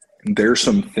 there's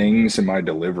some things in my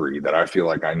delivery that I feel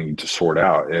like I need to sort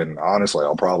out. And honestly,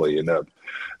 I'll probably end up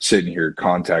sitting here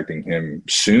contacting him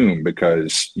soon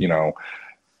because,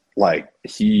 like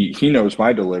he knows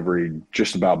my delivery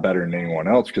just about better than anyone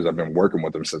else because I've been working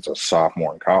with him since a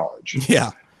sophomore in college.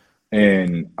 Yeah.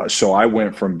 And so I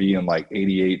went from being like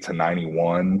 88 to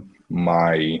 91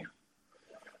 my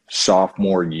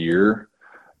sophomore year.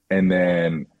 And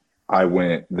then I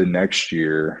went the next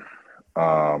year,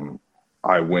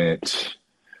 I went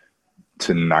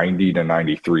to 90 to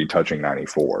 93, touching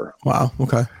 94. Wow.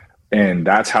 Okay. And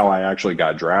that's how I actually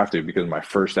got drafted, because my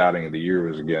first outing of the year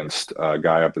was against a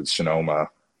guy up at Sonoma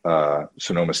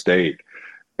State.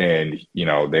 And, you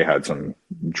know, they had some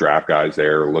draft guys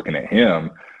there looking at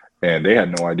him, and they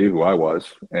had no idea who I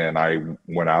was. And I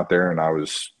went out there and I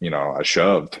was, you know, I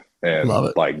shoved. And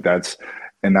like that's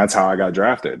how I got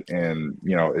drafted. And,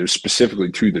 you know, it was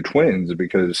specifically to the Twins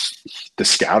because the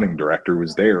scouting director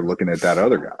was there looking at that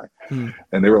other guy.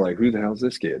 And they were like, who the hell is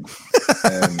this kid?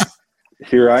 And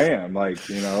here I am, like,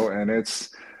 you know, and it's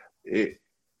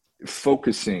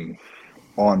focusing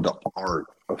on the art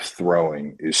of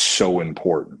throwing is so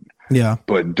important. Yeah.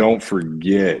 But don't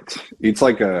forget, it's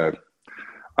like I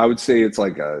would say it's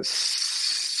like a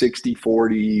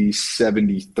 60-40,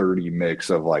 70-30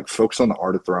 mix of like focus on the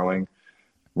art of throwing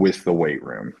with the weight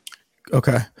room.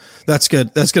 Okay. That's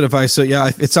good. That's good advice. So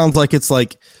yeah, it sounds like it's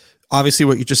like obviously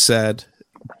what you just said,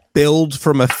 build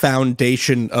from a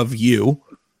foundation of you,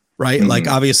 right? Mm-hmm. Like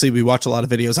obviously we watch a lot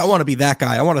of videos. I want to be that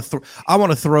guy. I want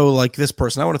to throw like this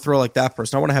person. I want to throw like that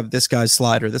person. I want to have this guy's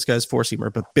slider, this guy's four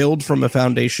seamer, but build from a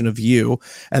foundation of you.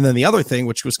 And then the other thing,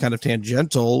 which was kind of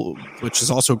tangential, which is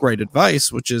also great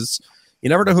advice, which is you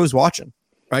never know who's watching,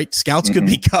 right? Scouts could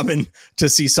be coming to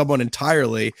see someone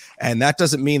entirely. And that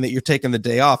doesn't mean that you're taking the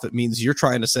day off. It means you're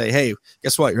trying to say, hey,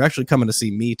 guess what? You're actually coming to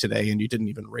see me today. And you didn't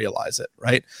even realize it.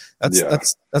 Right.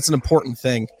 That's an important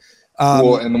thing.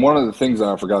 Well, and one of the things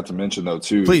I forgot to mention though,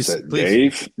 too, is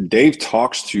that Dave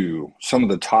talks to some of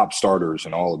the top starters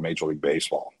in all of Major League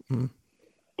Baseball. Mm-hmm.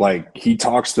 Like he's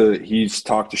talked to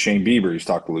Shane Bieber. He's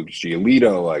talked to Lucas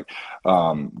Giolito. Like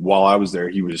while I was there,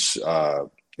 he was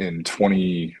in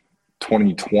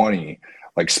 2020,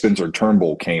 like Spencer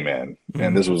Turnbull came in,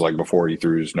 and this was like before he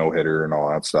threw his no-hitter and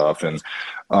all that stuff. And,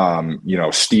 you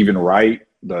know, Stephen Wright,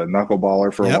 the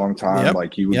knuckleballer for a long time,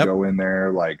 like he would go in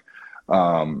there, like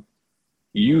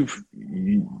you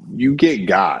get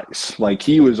guys. Like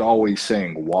he was always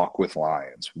saying, walk with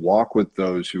lions, walk with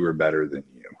those who are better than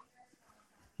you.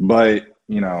 But,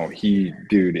 you know,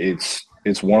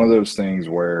 it's one of those things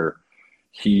where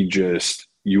he just,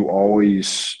 you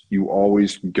always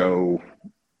go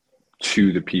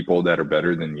to the people that are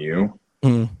better than you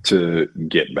to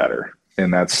get better.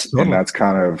 And that's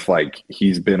kind of like,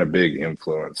 he's been a big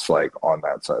influence, like on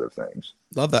that side of things.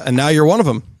 Love that. And now you're one of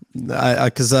them.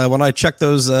 Cause when I check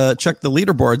the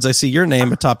leaderboards, I see your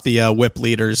name atop the whip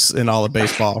leaders in all of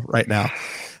baseball right now.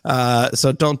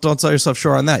 So don't sell yourself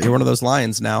short on that. You're one of those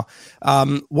lions now.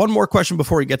 One more question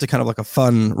before we get to kind of like a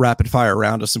fun rapid fire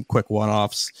round of some quick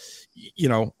one-offs. You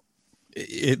know,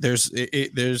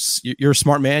 you're a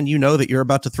smart man. You know that you're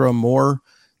about to throw more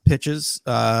pitches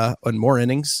and more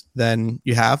innings than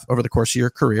you have over the course of your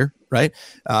career, right?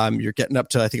 You're getting up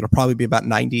to, I think it'll probably be about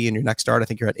 90 in your next start. I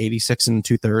think you're at 86 and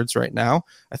 2/3 right now.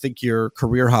 I think your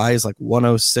career high is like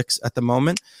 106 at the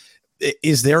moment.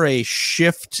 Is there a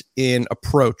shift in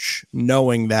approach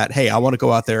knowing that, hey, I want to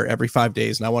go out there every 5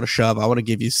 days and I want to shove, I want to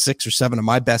give you 6 or 7 of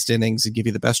my best innings and give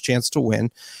you the best chance to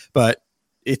win, but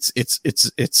it's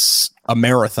a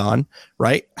marathon,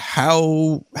 right?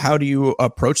 How do you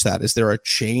approach that? Is there a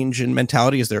change in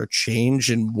mentality? Is there a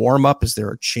change in warm up? Is there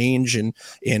a change in,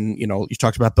 you know, you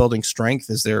talked about building strength.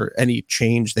 Is there any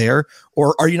change there,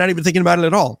 or are you not even thinking about it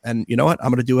at all? And you know what,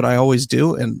 I'm going to do what I always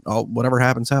do, and whatever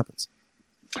happens, happens.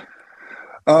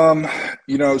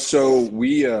 You know, so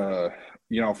we,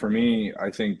 you know, for me,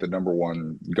 I think the number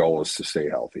one goal is to stay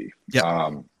healthy. Yeah.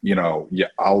 You know,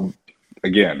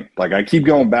 again, like I keep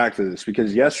going back to this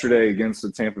because yesterday against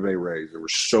the Tampa Bay Rays, there were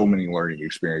so many learning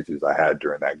experiences I had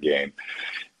during that game.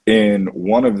 And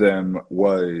one of them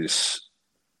was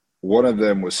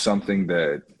something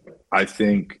that I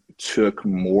think took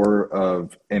more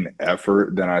of an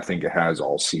effort than I think it has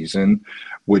all season,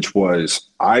 which was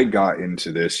I got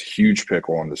into this huge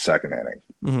pickle in the second inning.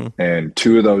 Mm-hmm. And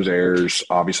 2 of those errors,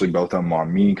 obviously both of them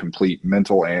on me, complete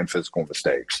mental and physical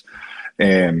mistakes.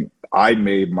 And I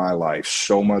made my life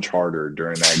so much harder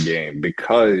during that game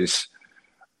because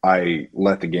I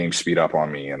let the game speed up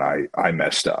on me and I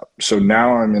messed up. So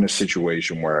now I'm in a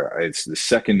situation where it's the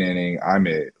second inning. I'm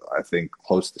at, I think,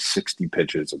 close to 60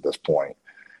 pitches at this point.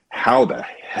 How the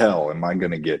hell am I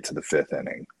going to get to the 5th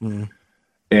inning? Mm.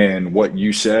 And what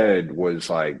you said was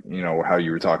like, you know, how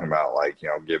you were talking about, like, you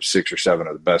know, give 6 or 7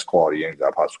 of the best quality innings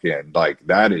I possibly can. Like,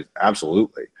 that is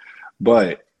absolutely.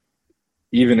 But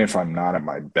even if I'm not at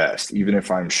my best, even if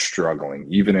I'm struggling,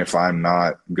 even if I'm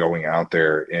not going out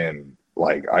there and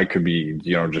like I could be,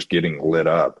 you know, just getting lit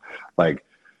up, like,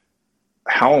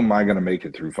 how am I going to make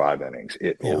it through 5 innings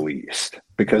at least?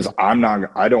 Because I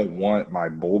don't want my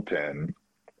bullpen,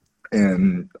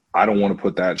 and I don't want to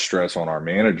put that stress on our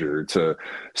manager to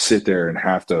sit there and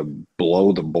have to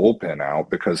blow the bullpen out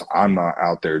because I'm not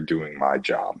out there doing my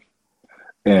job.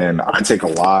 And I take a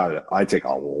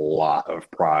lot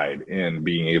of pride in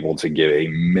being able to get a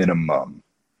minimum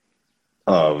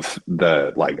of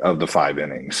the 5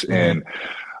 innings. And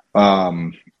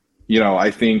you know,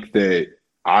 I think that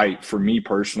for me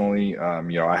personally, you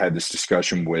know, I had this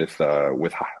discussion with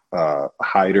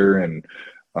Hyder and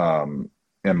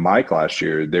Mike last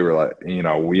year. They were like, you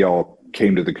know, we all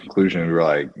came to the conclusion. We were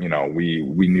like, you know, we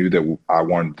knew that I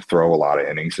wanted to throw a lot of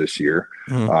innings this year.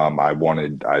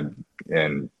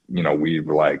 And you know, we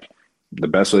were like, the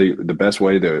best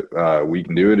way that we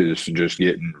can do it is to just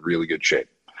get in really good shape.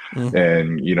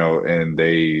 And, you know, and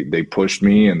they pushed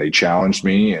me and they challenged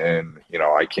me, and, you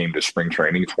know, I came to spring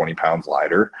training 20 pounds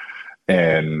lighter,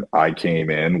 and I came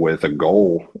in with a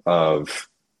goal of,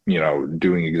 you know,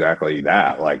 doing exactly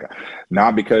that. Like,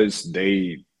 not because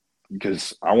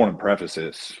I want to preface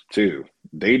this too.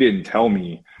 They didn't tell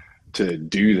me to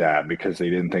do that because they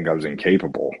didn't think I was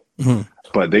incapable,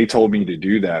 but they told me to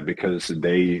do that because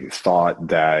they thought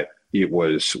that it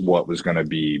was what was going to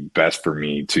be best for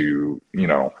me to, you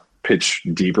know, pitch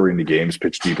deeper into games,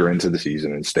 pitch deeper into the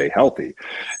season, and stay healthy.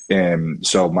 And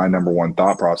so my number one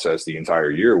thought process the entire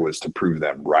year was to prove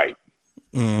them right.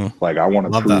 Like, I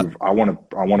want to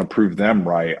prove them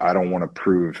right. I don't want to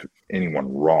prove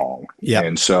anyone wrong. Yeah.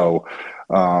 And so,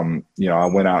 you know, I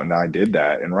went out and I did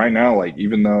that. And right now, like,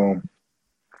 even though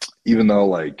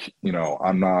like, you know,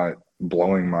 I'm not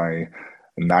blowing my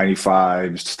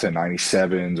 95s to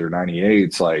 97s or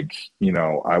 98s, like, you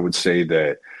know, I would say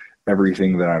that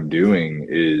everything that I'm doing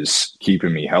is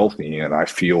keeping me healthy, and I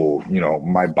feel, you know,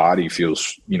 my body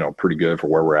feels, you know, pretty good for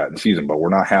where we're at in the season, but we're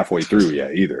not halfway through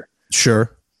yet either.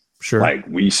 Sure. Like,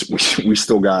 we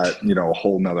still got, you know, a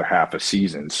whole nother half a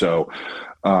season. So,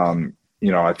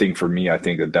 you know, I think for me, I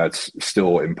think that that's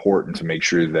still important to make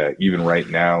sure that even right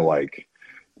now, like,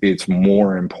 it's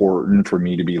more important for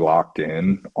me to be locked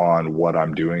in on what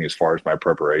I'm doing as far as my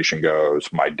preparation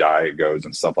goes, my diet goes,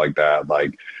 and stuff like that.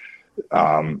 Like,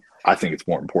 I think it's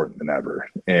more important than ever.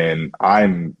 And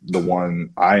I'm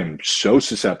so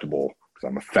susceptible, because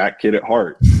I'm a fat kid at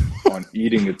heart, on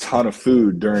eating a ton of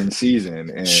food during season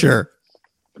and,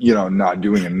 you know, not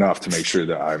doing enough to make sure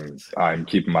that I'm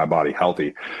keeping my body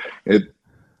healthy.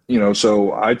 You know,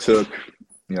 so I took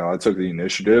the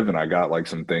initiative, and I got like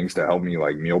some things to help me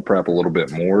like meal prep a little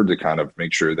bit more to kind of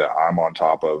make sure that I'm on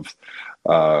top of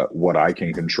what I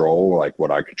can control, like what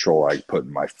I control, I put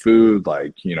in my food,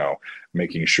 like, you know,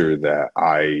 making sure that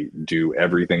I do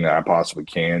everything that I possibly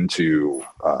can to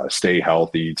stay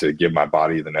healthy, to give my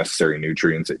body the necessary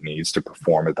nutrients it needs to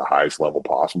perform at the highest level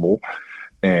possible.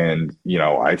 And, you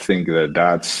know, I think that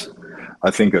that's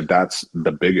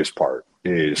the biggest part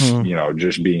is, you know,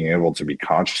 just being able to be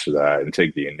conscious of that and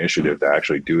take the initiative to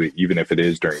actually do it, even if it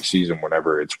is during season,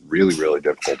 whenever it's really, really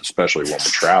difficult, especially when we're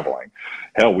traveling.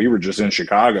 Hell, we were just in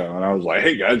Chicago, and I was like,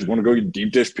 hey, guys, you want to go get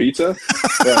deep dish pizza?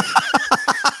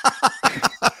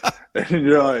 And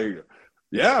you're like,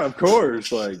 yeah, of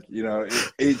course. Like, you know,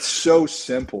 it's so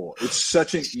simple. It's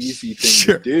such an easy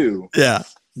thing to do. Yeah.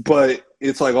 But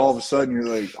it's like all of a sudden you're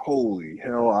like, holy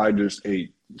hell, I just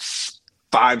ate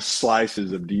 5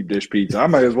 slices of deep dish pizza. I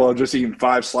might as well have just eaten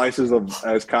 5 slices of,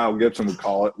 as Kyle Gibson would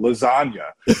call it,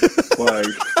 lasagna. Like,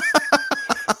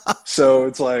 so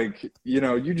it's like, you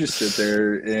know, you just sit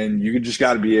there and you just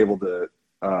got to be able to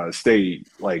stay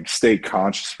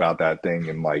conscious about that thing.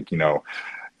 And like, you know,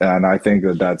 and I think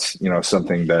that that's, you know,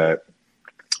 something that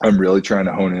I'm really trying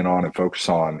to hone in on and focus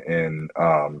on and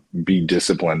be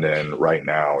disciplined in right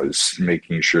now, is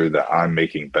making sure that I'm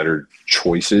making better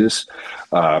choices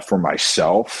for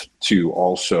myself to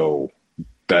also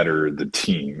better the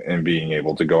team, and being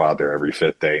able to go out there every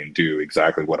 5th day and do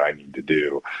exactly what I need to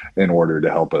do in order to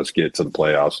help us get to the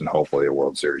playoffs and hopefully a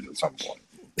World Series at some point.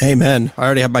 Amen. I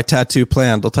already have my tattoo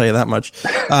planned. I'll tell you that much.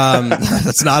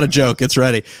 That's not a joke. It's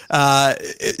ready.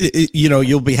 You know,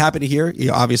 you'll be happy to hear, you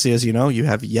know, obviously, as you know, you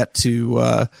have yet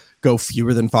to go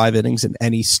fewer than 5 innings in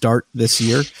any start this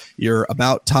year. You're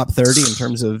about top 30 in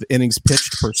terms of innings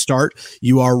pitched per start.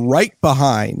 You are right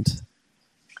behind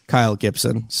Kyle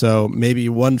Gibson. So maybe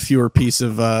one fewer piece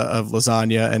of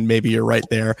lasagna, and maybe you're right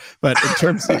there. But in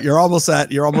terms of, you're almost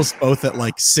both at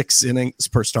like 6 innings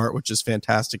per start, which is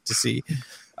fantastic to see.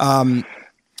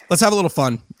 Let's have a little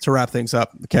fun to wrap things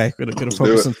up. Okay, gonna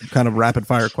focus on some kind of rapid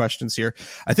fire questions here.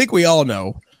 I think we all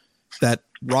know that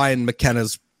Ryan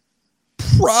McKenna's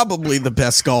probably the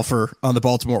best golfer on the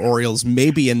Baltimore Orioles,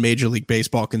 maybe in Major League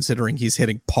Baseball, considering he's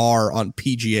hitting par on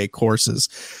PGA courses.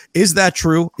 Is that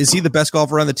true? Is he the best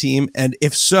golfer on the team? And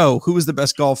if so, who is the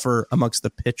best golfer amongst the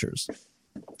pitchers?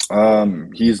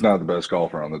 He's not the best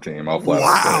golfer on the team. I'll flat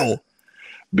out say it.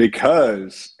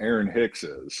 Because Aaron Hicks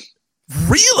is.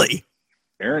 Really?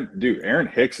 Aaron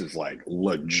Hicks is like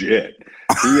legit.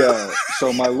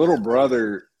 So my little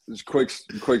brother, quick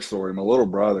story. My little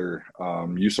brother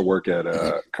used to work at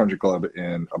a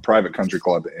private country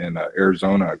club in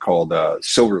Arizona called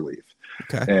Silverleaf.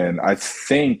 Okay. And I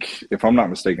think, if I'm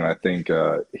not mistaken,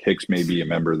 Hicks may be a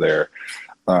member there,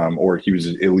 or he was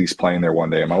at least playing there one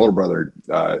day. And my little brother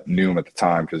knew him at the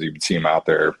time because he would see him out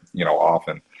there,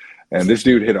 often. And this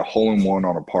dude hit a hole-in-one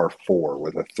on a par 4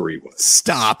 with a 3-wood.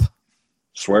 Stop.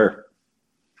 Swear.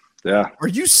 Yeah. Are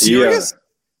you serious?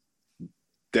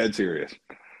 Dead serious.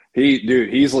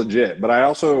 He's legit. But I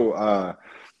also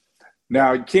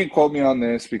now you can't quote me on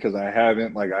this because I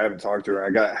haven't talked to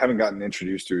her. Haven't gotten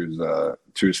introduced to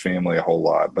his family a whole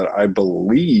lot. But I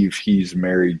believe he's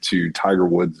married to Tiger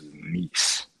Woods'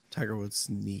 niece. Tiger Woods'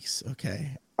 niece.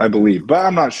 Okay. I believe, but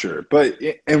I'm not sure. But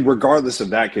and regardless of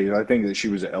that case, I think that she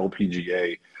was an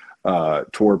LPGA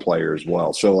tour player as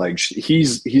well. So like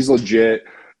he's legit.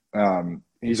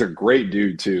 He's a great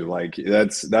dude too. Like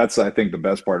that's I think the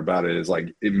best part about it is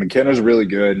like McKenna's really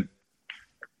good.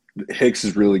 Hicks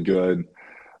is really good.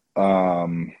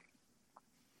 Cole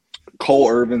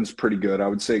Irvin's pretty good. I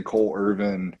would say Cole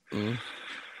Irvin.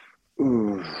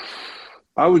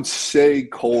 I would say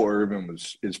Cole Irvin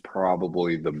is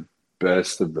probably the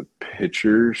best of the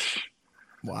pitchers.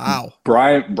 Wow.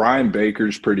 Brian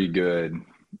Baker's pretty good.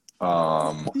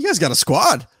 You guys got a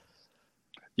squad.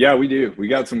 Yeah, we do. We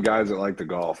got some guys that like to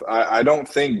golf. I don't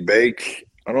think Bake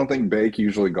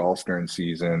usually golfs during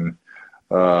season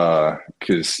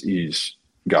because he's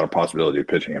got a possibility of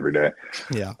pitching every day.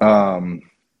 Yeah.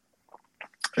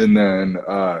 And then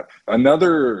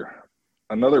another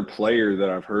player that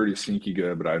I've heard is sneaky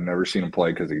good, but I've never seen him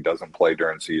play because he doesn't play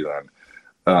during season,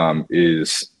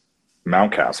 is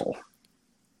Mountcastle.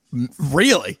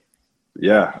 Really?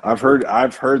 Yeah, I've heard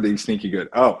that he's sneaky good.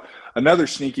 Oh, another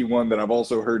sneaky one that I've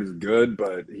also heard is good,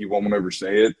 but he won't ever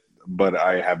say it. But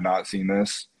I have not seen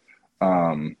this.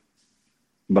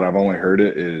 But I've only heard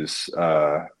it is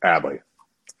Adley.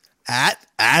 At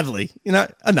Adley,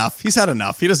 enough. He's had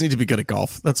enough. He doesn't need to be good at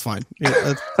golf. That's fine.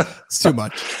 It's too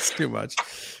much. It's too much.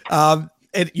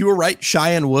 And you were right.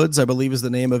 Cheyenne Woods, I believe, is the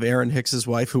name of Aaron Hicks's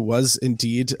wife, who was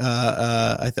indeed,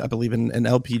 I believe, an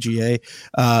LPGA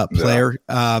player,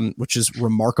 which is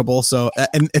remarkable. So,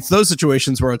 and it's those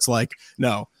situations where it's like,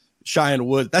 no, Cheyenne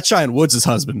Woods. That's Cheyenne Woods'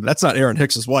 husband. That's not Aaron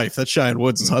Hicks's wife. That's Cheyenne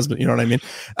Woods' husband. You know what I mean?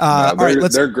 All right,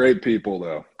 they're great people,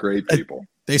 though. Great people.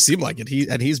 They seem like it.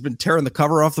 He's been tearing the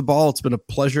cover off the ball. It's been a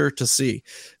pleasure to see,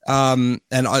 and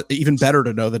even better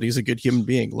to know that he's a good human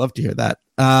being. Love to hear that.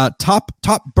 Top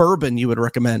bourbon you would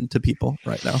recommend to people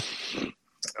right now?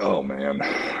 Oh man,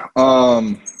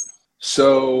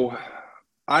 so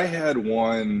I had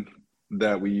one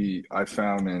that I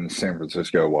found in San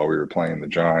Francisco while we were playing the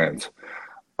Giants.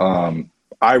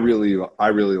 I really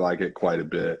like it quite a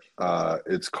bit.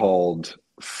 It's called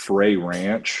Frey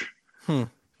Ranch.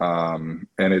 And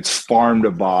it's farm to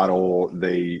bottle.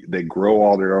 They grow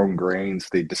all their own grains.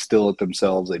 They distill it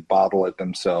themselves. They bottle it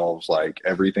themselves. Like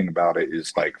everything about it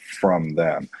is like from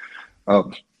them,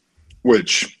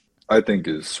 which I think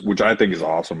is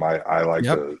awesome. I like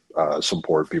to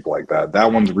support people like that.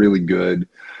 That one's really good.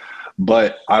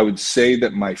 But I would say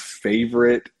that my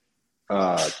favorite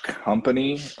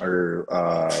company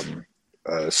or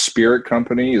spirit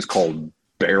company is called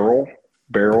Barrel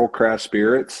Craft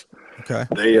Spirits. Okay.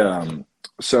 They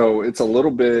so it's a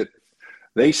little bit,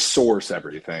 they source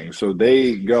everything. So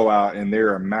they go out and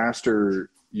they're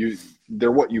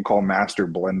they're what you call master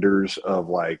blenders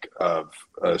of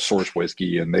source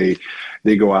whiskey, and they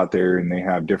go out there and they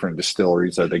have different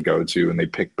distilleries that they go to and they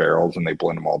pick barrels and they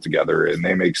blend them all together and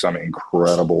they make some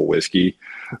incredible whiskey.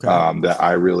 Okay. that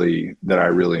I really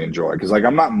enjoy, because like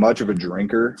I'm not much of a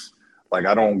drinker. Like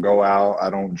I don't go out, I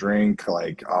don't drink.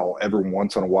 Like I'll every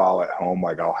once in a while at home,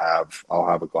 like I'll have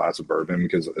a glass of bourbon,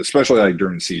 because especially like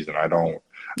during the season, I don't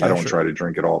try to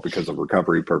drink at all because of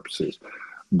recovery purposes.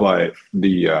 But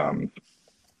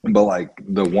like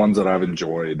the ones that I've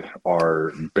enjoyed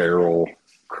are Barrel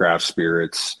craft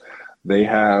spirits. They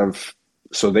have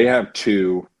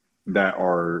two that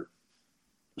are,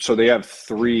 so they have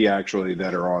three actually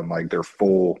that are on like their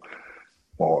full,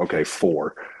 well, okay,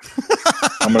 four.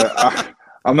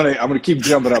 I'm gonna keep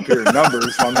jumping up here in numbers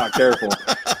if I'm not careful.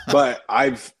 But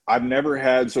I've never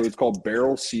had, so it's called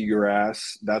Barrel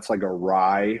Seagrass. That's like a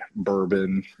rye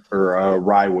bourbon or a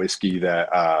rye whiskey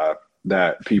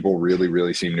that people really,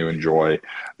 really seem to enjoy.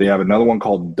 They have another one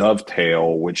called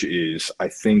Dovetail, which is, I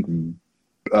think,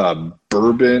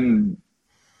 bourbon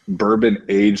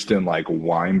aged in like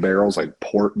wine barrels, like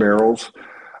port barrels,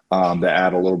 that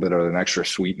add a little bit of an extra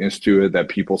sweetness to it that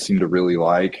people seem to really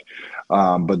like.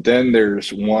 But then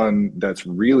there's one that's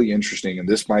really interesting, and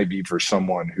this might be for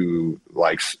someone who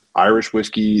likes Irish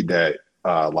whiskey that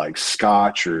likes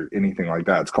Scotch or anything like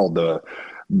that. It's called the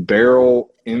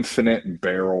Infinite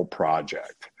Barrel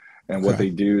Project. And what they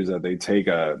do is that they take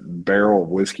a barrel of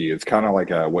whiskey. It's kind of like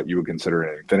what you would consider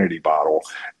an infinity bottle.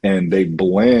 And they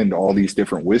blend all these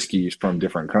different whiskeys from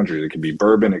different countries. It could be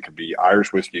bourbon. It could be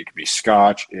Irish whiskey. It could be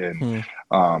Scotch. And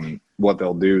what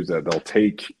they'll do is that they'll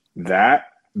take that.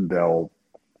 They'll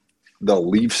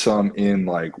leave some in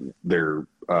like their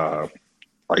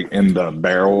like in the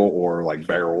barrel or like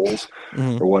barrels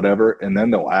or whatever, and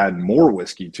then they'll add more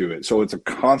whiskey to it. So it's a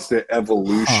constant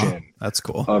evolution. That's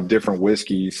cool. Of different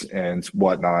whiskeys and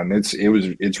whatnot. And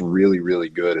it's really, really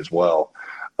good as well.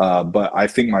 But I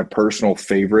think my personal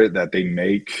favorite that they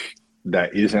make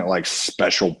that isn't like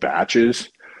special batches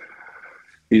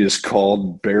is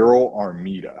called Barrel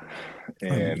Armida.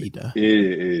 And it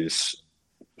is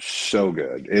so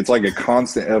good. It's like a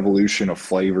constant evolution of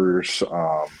flavors.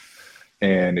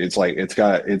 And it's like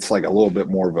a little bit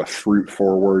more of a fruit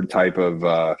forward type of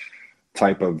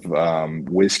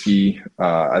whiskey.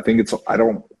 I think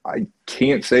I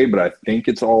can't say, but I think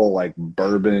it's all like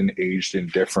bourbon aged in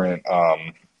different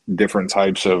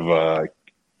types of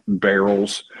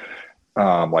barrels,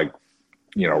 like,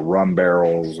 rum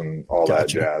barrels and all that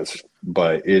jazz.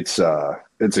 But it's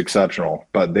exceptional.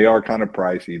 But they are kind of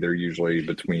pricey. They're usually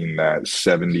between that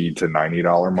 $70 to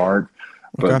 $90 mark.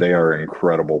 But they are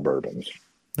incredible bourbons.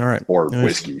 All right. Or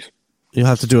whiskeys. You'll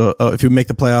have to do if you make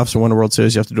the playoffs or win a World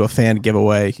Series, you have to do a fan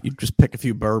giveaway. You just pick a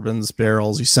few bourbons,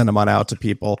 barrels, you send them on out to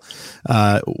people.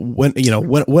 Win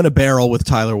a barrel with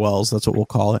Tyler Wells. That's what we'll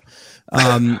call it.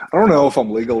 I don't know if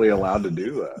I'm legally allowed to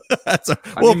do that.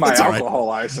 I need my alcohol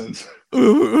license.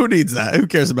 Who needs that? Who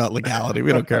cares about legality?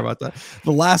 We don't care about that.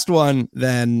 The last one,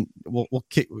 then we'll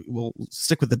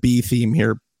stick with the B theme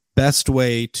here. Best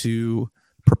way to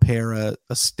prepare a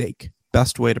steak.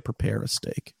 Best way to prepare a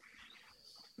steak.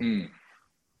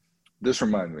 This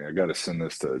reminds me, I got to send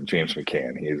this to James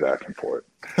McCann. He's asking for it.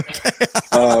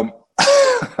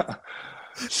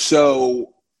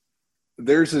 So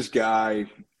there's this guy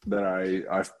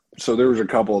that so there was a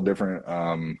couple of different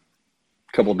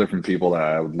people that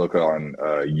I would look on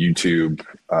YouTube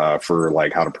for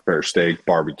like how to prepare steak,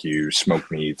 barbecue, smoked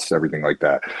meats, everything like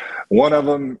that. One of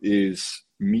them is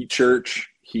Meat Church.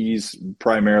 He's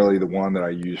primarily the one that I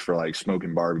use for like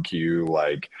smoking barbecue.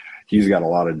 Like he's got a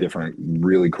lot of different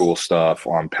really cool stuff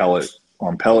on pellet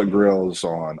grills,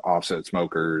 on offset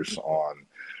smokers, on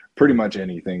pretty much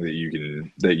anything that you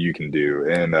can do.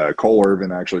 And Cole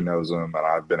Irvin actually knows him, and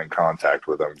I've been in contact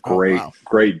with him.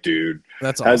 Great dude.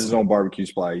 That's awesome. Has his own barbecue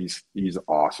supply. He's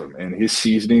awesome, and his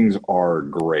seasonings are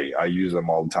great. I use them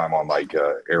all the time on like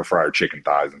air fryer chicken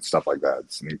thighs and stuff like that.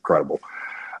 It's incredible.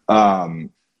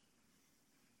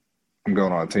 I'm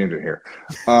going on a tangent here.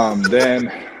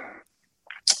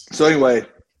 So anyway,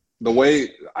 the way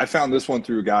I found this one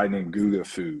through a guy named Guga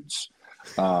Foods.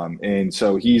 And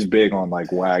so he's big on like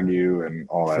Wagyu and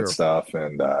all that stuff.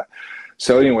 And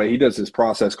so anyway, he does this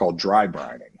process called dry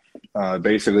brining.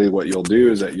 Basically what you'll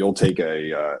do is that you'll take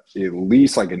at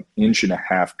least like an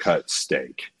 1.5-inch cut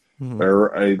steak,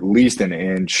 or at least an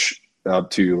inch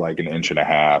up to like 1.5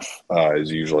 inches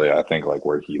is usually, I think, like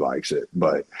where he likes it.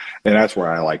 And that's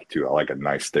where I like it too. I like a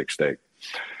nice thick steak.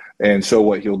 And so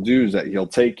what he'll do is that he'll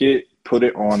take it, put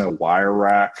it on a wire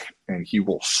rack, and he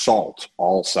will salt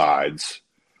all sides.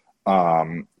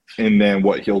 And then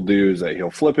what he'll do is that he'll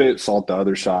flip it, salt the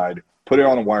other side, put it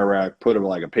on a wire rack, put it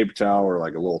like a paper towel or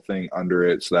like a little thing under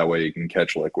it so that way it can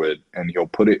catch liquid. And he'll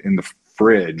put it in the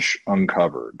fridge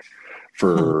uncovered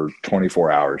for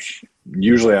 24 hours.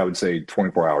 Usually I would say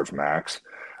 24 hours max.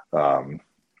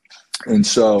 And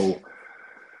so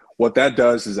what that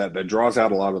does is that draws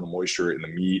out a lot of the moisture in the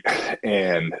meat.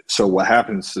 And so what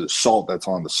happens to the salt that's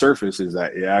on the surface is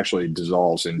that it actually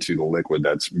dissolves into the liquid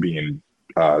that's being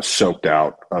soaked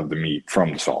out of the meat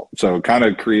from the salt. So it kind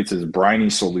of creates this briny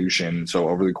solution. So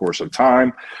over the course of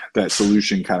time, that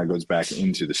solution kind of goes back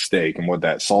into the steak. And what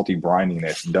that salty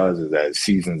brininess does is that it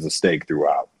seasons the steak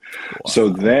throughout. Wow. So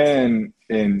then,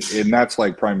 and that's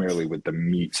like primarily with the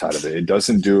meat side of it. It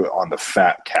doesn't do it on the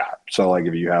fat cap. So like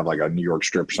if you have like a New York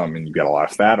strip or something, you've got a lot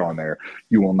of fat on there,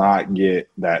 you will not get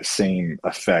that same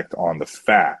effect on the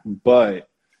fat, but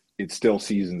it still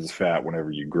seasons fat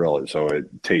whenever you grill it. So it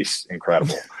tastes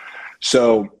incredible.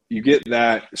 So you get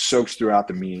that soaks throughout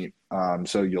the meat.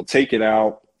 So you'll take it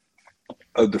out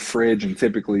of the fridge, and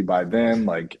typically by then,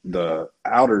 like the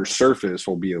outer surface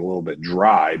will be a little bit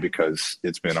dry because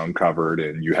it's been uncovered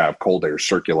and you have cold air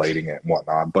circulating it and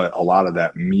whatnot. But a lot of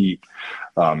that meat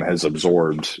has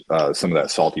absorbed some of that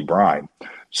salty brine.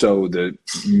 So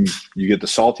you get the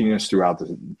saltiness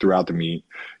throughout the meat.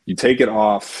 You take it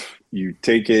off. You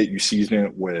take it. You season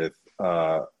it with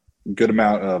good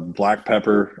amount of black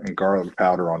pepper and garlic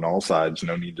powder on all sides.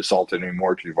 No need to salt it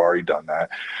anymore because you've already done that.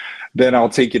 Then I'll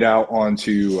take it out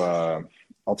onto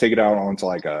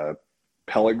like a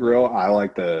pellet grill.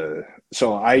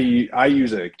 I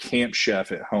use a Camp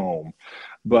Chef at home,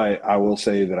 but I will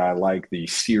say that I like the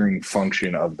searing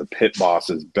function of the Pit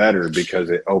Bosses better because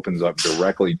it opens up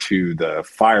directly to the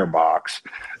firebox.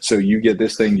 So you get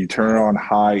this thing, you turn it on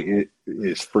high, it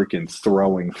is freaking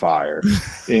throwing fire.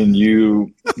 And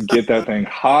you get that thing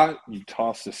hot, you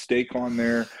toss the steak on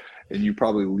there, and you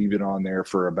probably leave it on there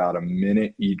for about a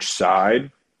minute each side.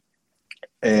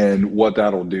 And what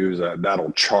that'll do is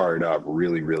that'll char it up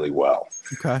really, really well.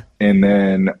 Okay. And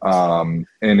then, and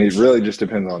it really just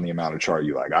depends on the amount of char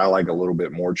you like. I like a little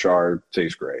bit more char,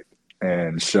 tastes great.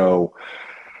 And so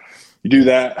you do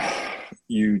that,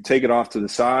 you take it off to the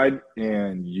side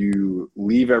and you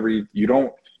leave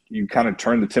you kind of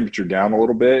turn the temperature down a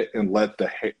little bit and let the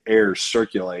air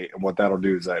circulate. And what that'll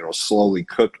do is that it'll slowly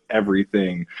cook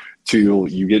everything till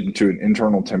you get into an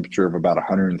internal temperature of about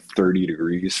 130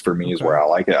 degrees. For me is where I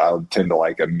like it. I tend to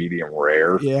like a medium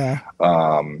rare. Yeah.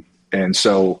 And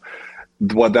so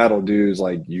what that'll do is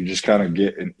like you just kind of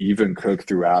get an even cook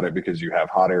throughout it because you have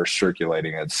hot air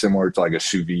circulating. It's similar to like a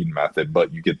sous vide method,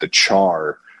 but you get the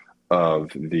char of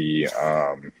the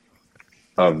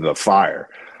fire.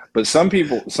 But some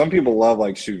people love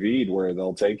like sous vide where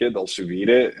they'll sous vide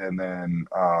it, and then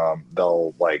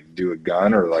they'll like do a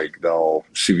gun or like they'll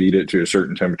sous vide it to a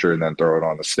certain temperature and then throw it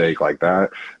on the steak like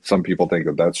that. Some people think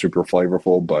that that's super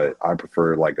flavorful, but I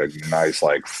prefer like a nice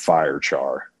like fire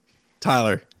char.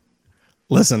 Tyler,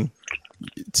 listen,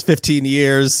 it's 15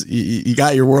 years. You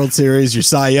got your World Series, your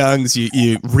Cy Youngs.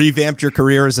 You revamped your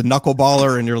career as a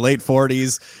knuckleballer in your late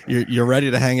 40s. You're ready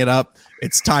to hang it up.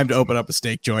 It's time to open up a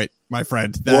steak joint, my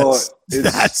friend. That's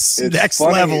next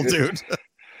funny, level, dude.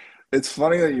 It's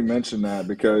funny that you mentioned that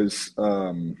because,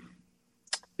 I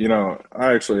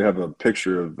actually have a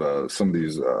picture of some of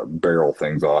these barrel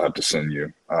things I'll have to send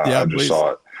you. I just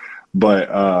saw it. But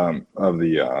of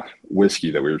the whiskey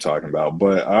that we were talking about.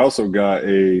 But I also got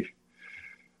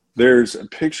there's a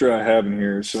picture I have in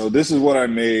here. So this is what I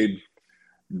made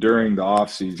during the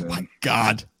off season. Oh my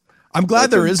God. I'm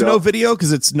glad there is no video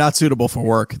because it's not suitable for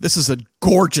work. This is a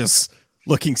gorgeous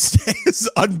looking steak. It's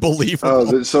unbelievable.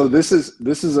 Oh, so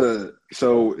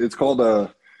it's called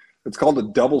a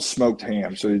double smoked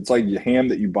ham. So it's like the ham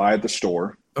that you buy at the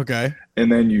store. Okay.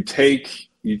 And then you take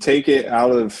it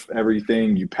out of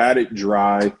everything, you pat it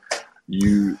dry,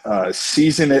 you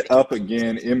season it up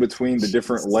again in between the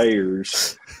different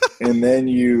layers, and then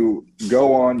you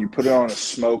put it on a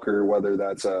smoker, whether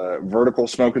that's a vertical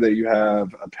smoker that you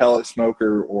have, a pellet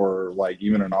smoker, or like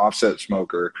even an offset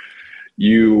smoker.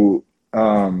 You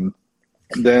then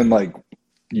like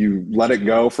you let it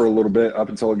go for a little bit up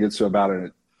until it gets to about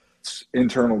an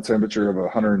internal temperature of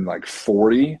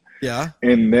 140. Yeah.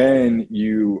 And then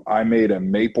I made a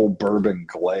maple bourbon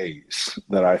glaze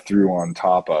that I threw on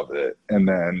top of it. And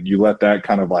then you let that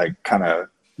kind of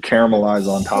caramelize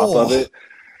on top of it.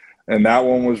 And that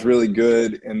one was really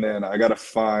good. And then I got to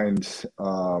find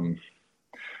the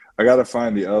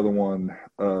other one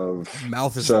of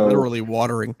mouth is literally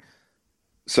watering.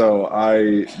 So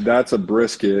that's a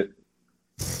brisket.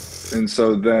 And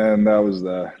so then that was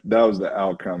the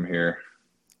outcome here.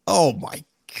 Oh my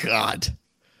God.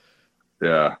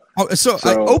 Yeah. Oh, so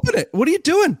I open it. What are you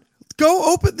doing?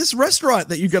 Go open this restaurant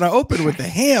that you're going to open with the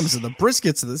hams and the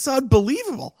briskets. And it's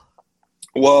unbelievable.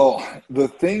 Well, the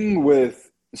thing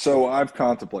I've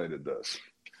contemplated this.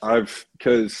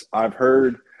 Because I've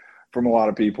heard from a lot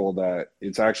of people that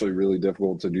it's actually really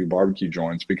difficult to do barbecue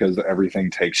joints because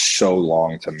everything takes so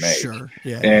long to make. Sure.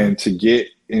 Yeah. And to get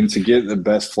the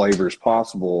best flavors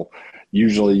possible,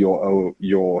 usually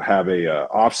you'll have a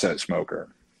offset smoker.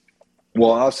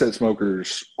 Well, offset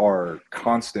smokers are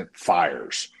constant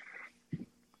fires.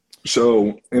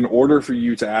 So in order for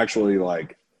you to actually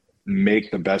like make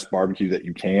the best barbecue that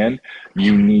you can,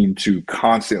 you need to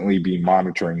constantly be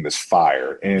monitoring this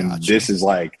fire. And Gotcha. This is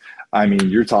like, I mean,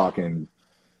 you're talking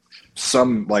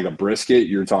some like a brisket,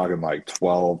 you're talking like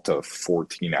 12 to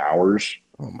 14 hours.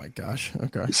 Oh my gosh.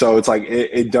 Okay. So it's like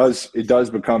it does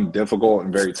become difficult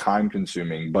and very time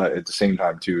consuming, but at the same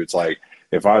time too, it's like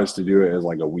if I was to do it as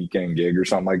like a weekend gig or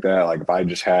something like that, like if I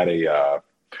just had if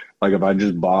I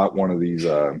just bought one of these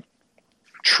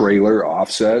trailer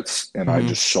offsets and I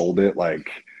just sold it like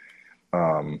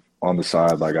on the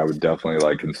side, like I would definitely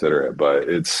like consider it. But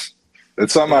it's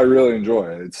something I really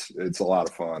enjoy. It's a lot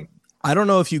of fun. I don't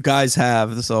know if you guys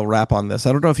have this. I'll wrap on this.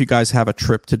 I don't know if you guys have a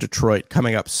trip to Detroit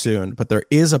coming up soon, but there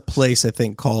is a place I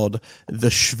think called the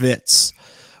Schwitz,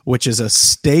 which is a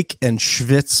steak and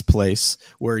Schwitz place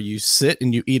where you sit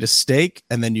and you eat a steak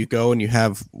and then you go and you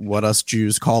have what us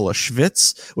Jews call a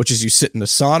Schwitz, which is you sit in a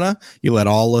sauna, you let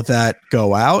all of that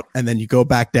go out, and then you go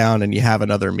back down and you have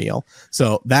another meal.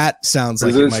 So that sounds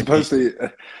like it supposed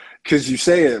to, because you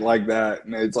say it like that,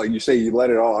 and it's like you say you let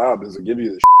it all out. Does it give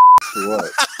you the or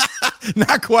what?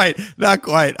 Not quite.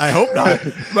 I hope not.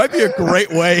 Might be a great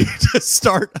way to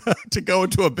start to go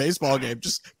into a baseball game.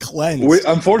 Just cleanse.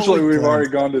 Unfortunately, we've already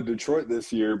gone to Detroit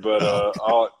this year, but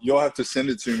you'll have to send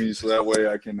it to me so that way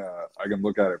I can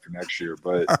look at it for next year.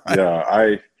 But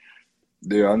right.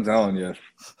 Yeah, I'm telling you,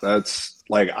 that's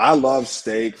like I love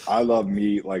steak. I love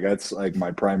meat. Like that's like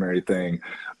my primary thing.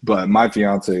 But my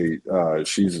fiance,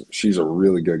 she's a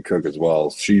really good cook as well.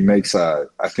 She makes, I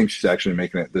think she's actually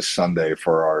making it this Sunday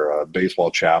for our baseball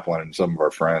chaplain and some of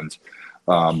our friends.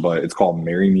 But it's called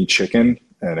Marry Me Chicken,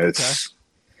 and it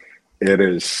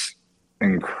is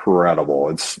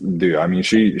incredible. Dude, I mean,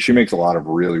 she makes a lot of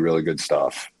really, really good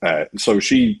stuff. So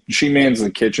she mans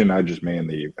the kitchen. I just man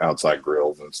the outside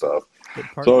grills and stuff.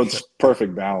 So it's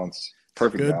perfect balance.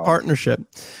 Good partnership.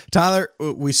 Tyler,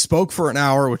 we spoke for an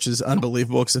hour, which is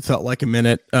unbelievable because it felt like a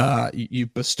minute. You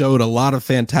bestowed a lot of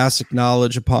fantastic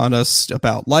knowledge upon us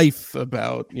about life,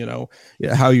 about,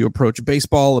 how you approach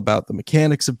baseball, about the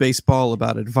mechanics of baseball,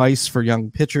 about advice for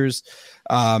young pitchers.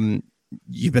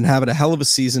 You've been having a hell of a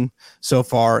season so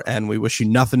far, and we wish you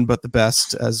nothing but the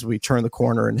best as we turn the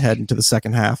corner and head into the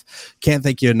second half. Can't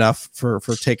thank you enough for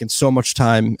taking so much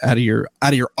time out of your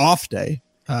off day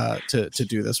to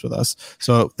do this with us.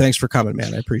 So thanks for coming,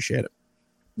 man. I appreciate it.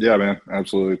 Yeah, man.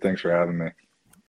 Absolutely. Thanks for having me.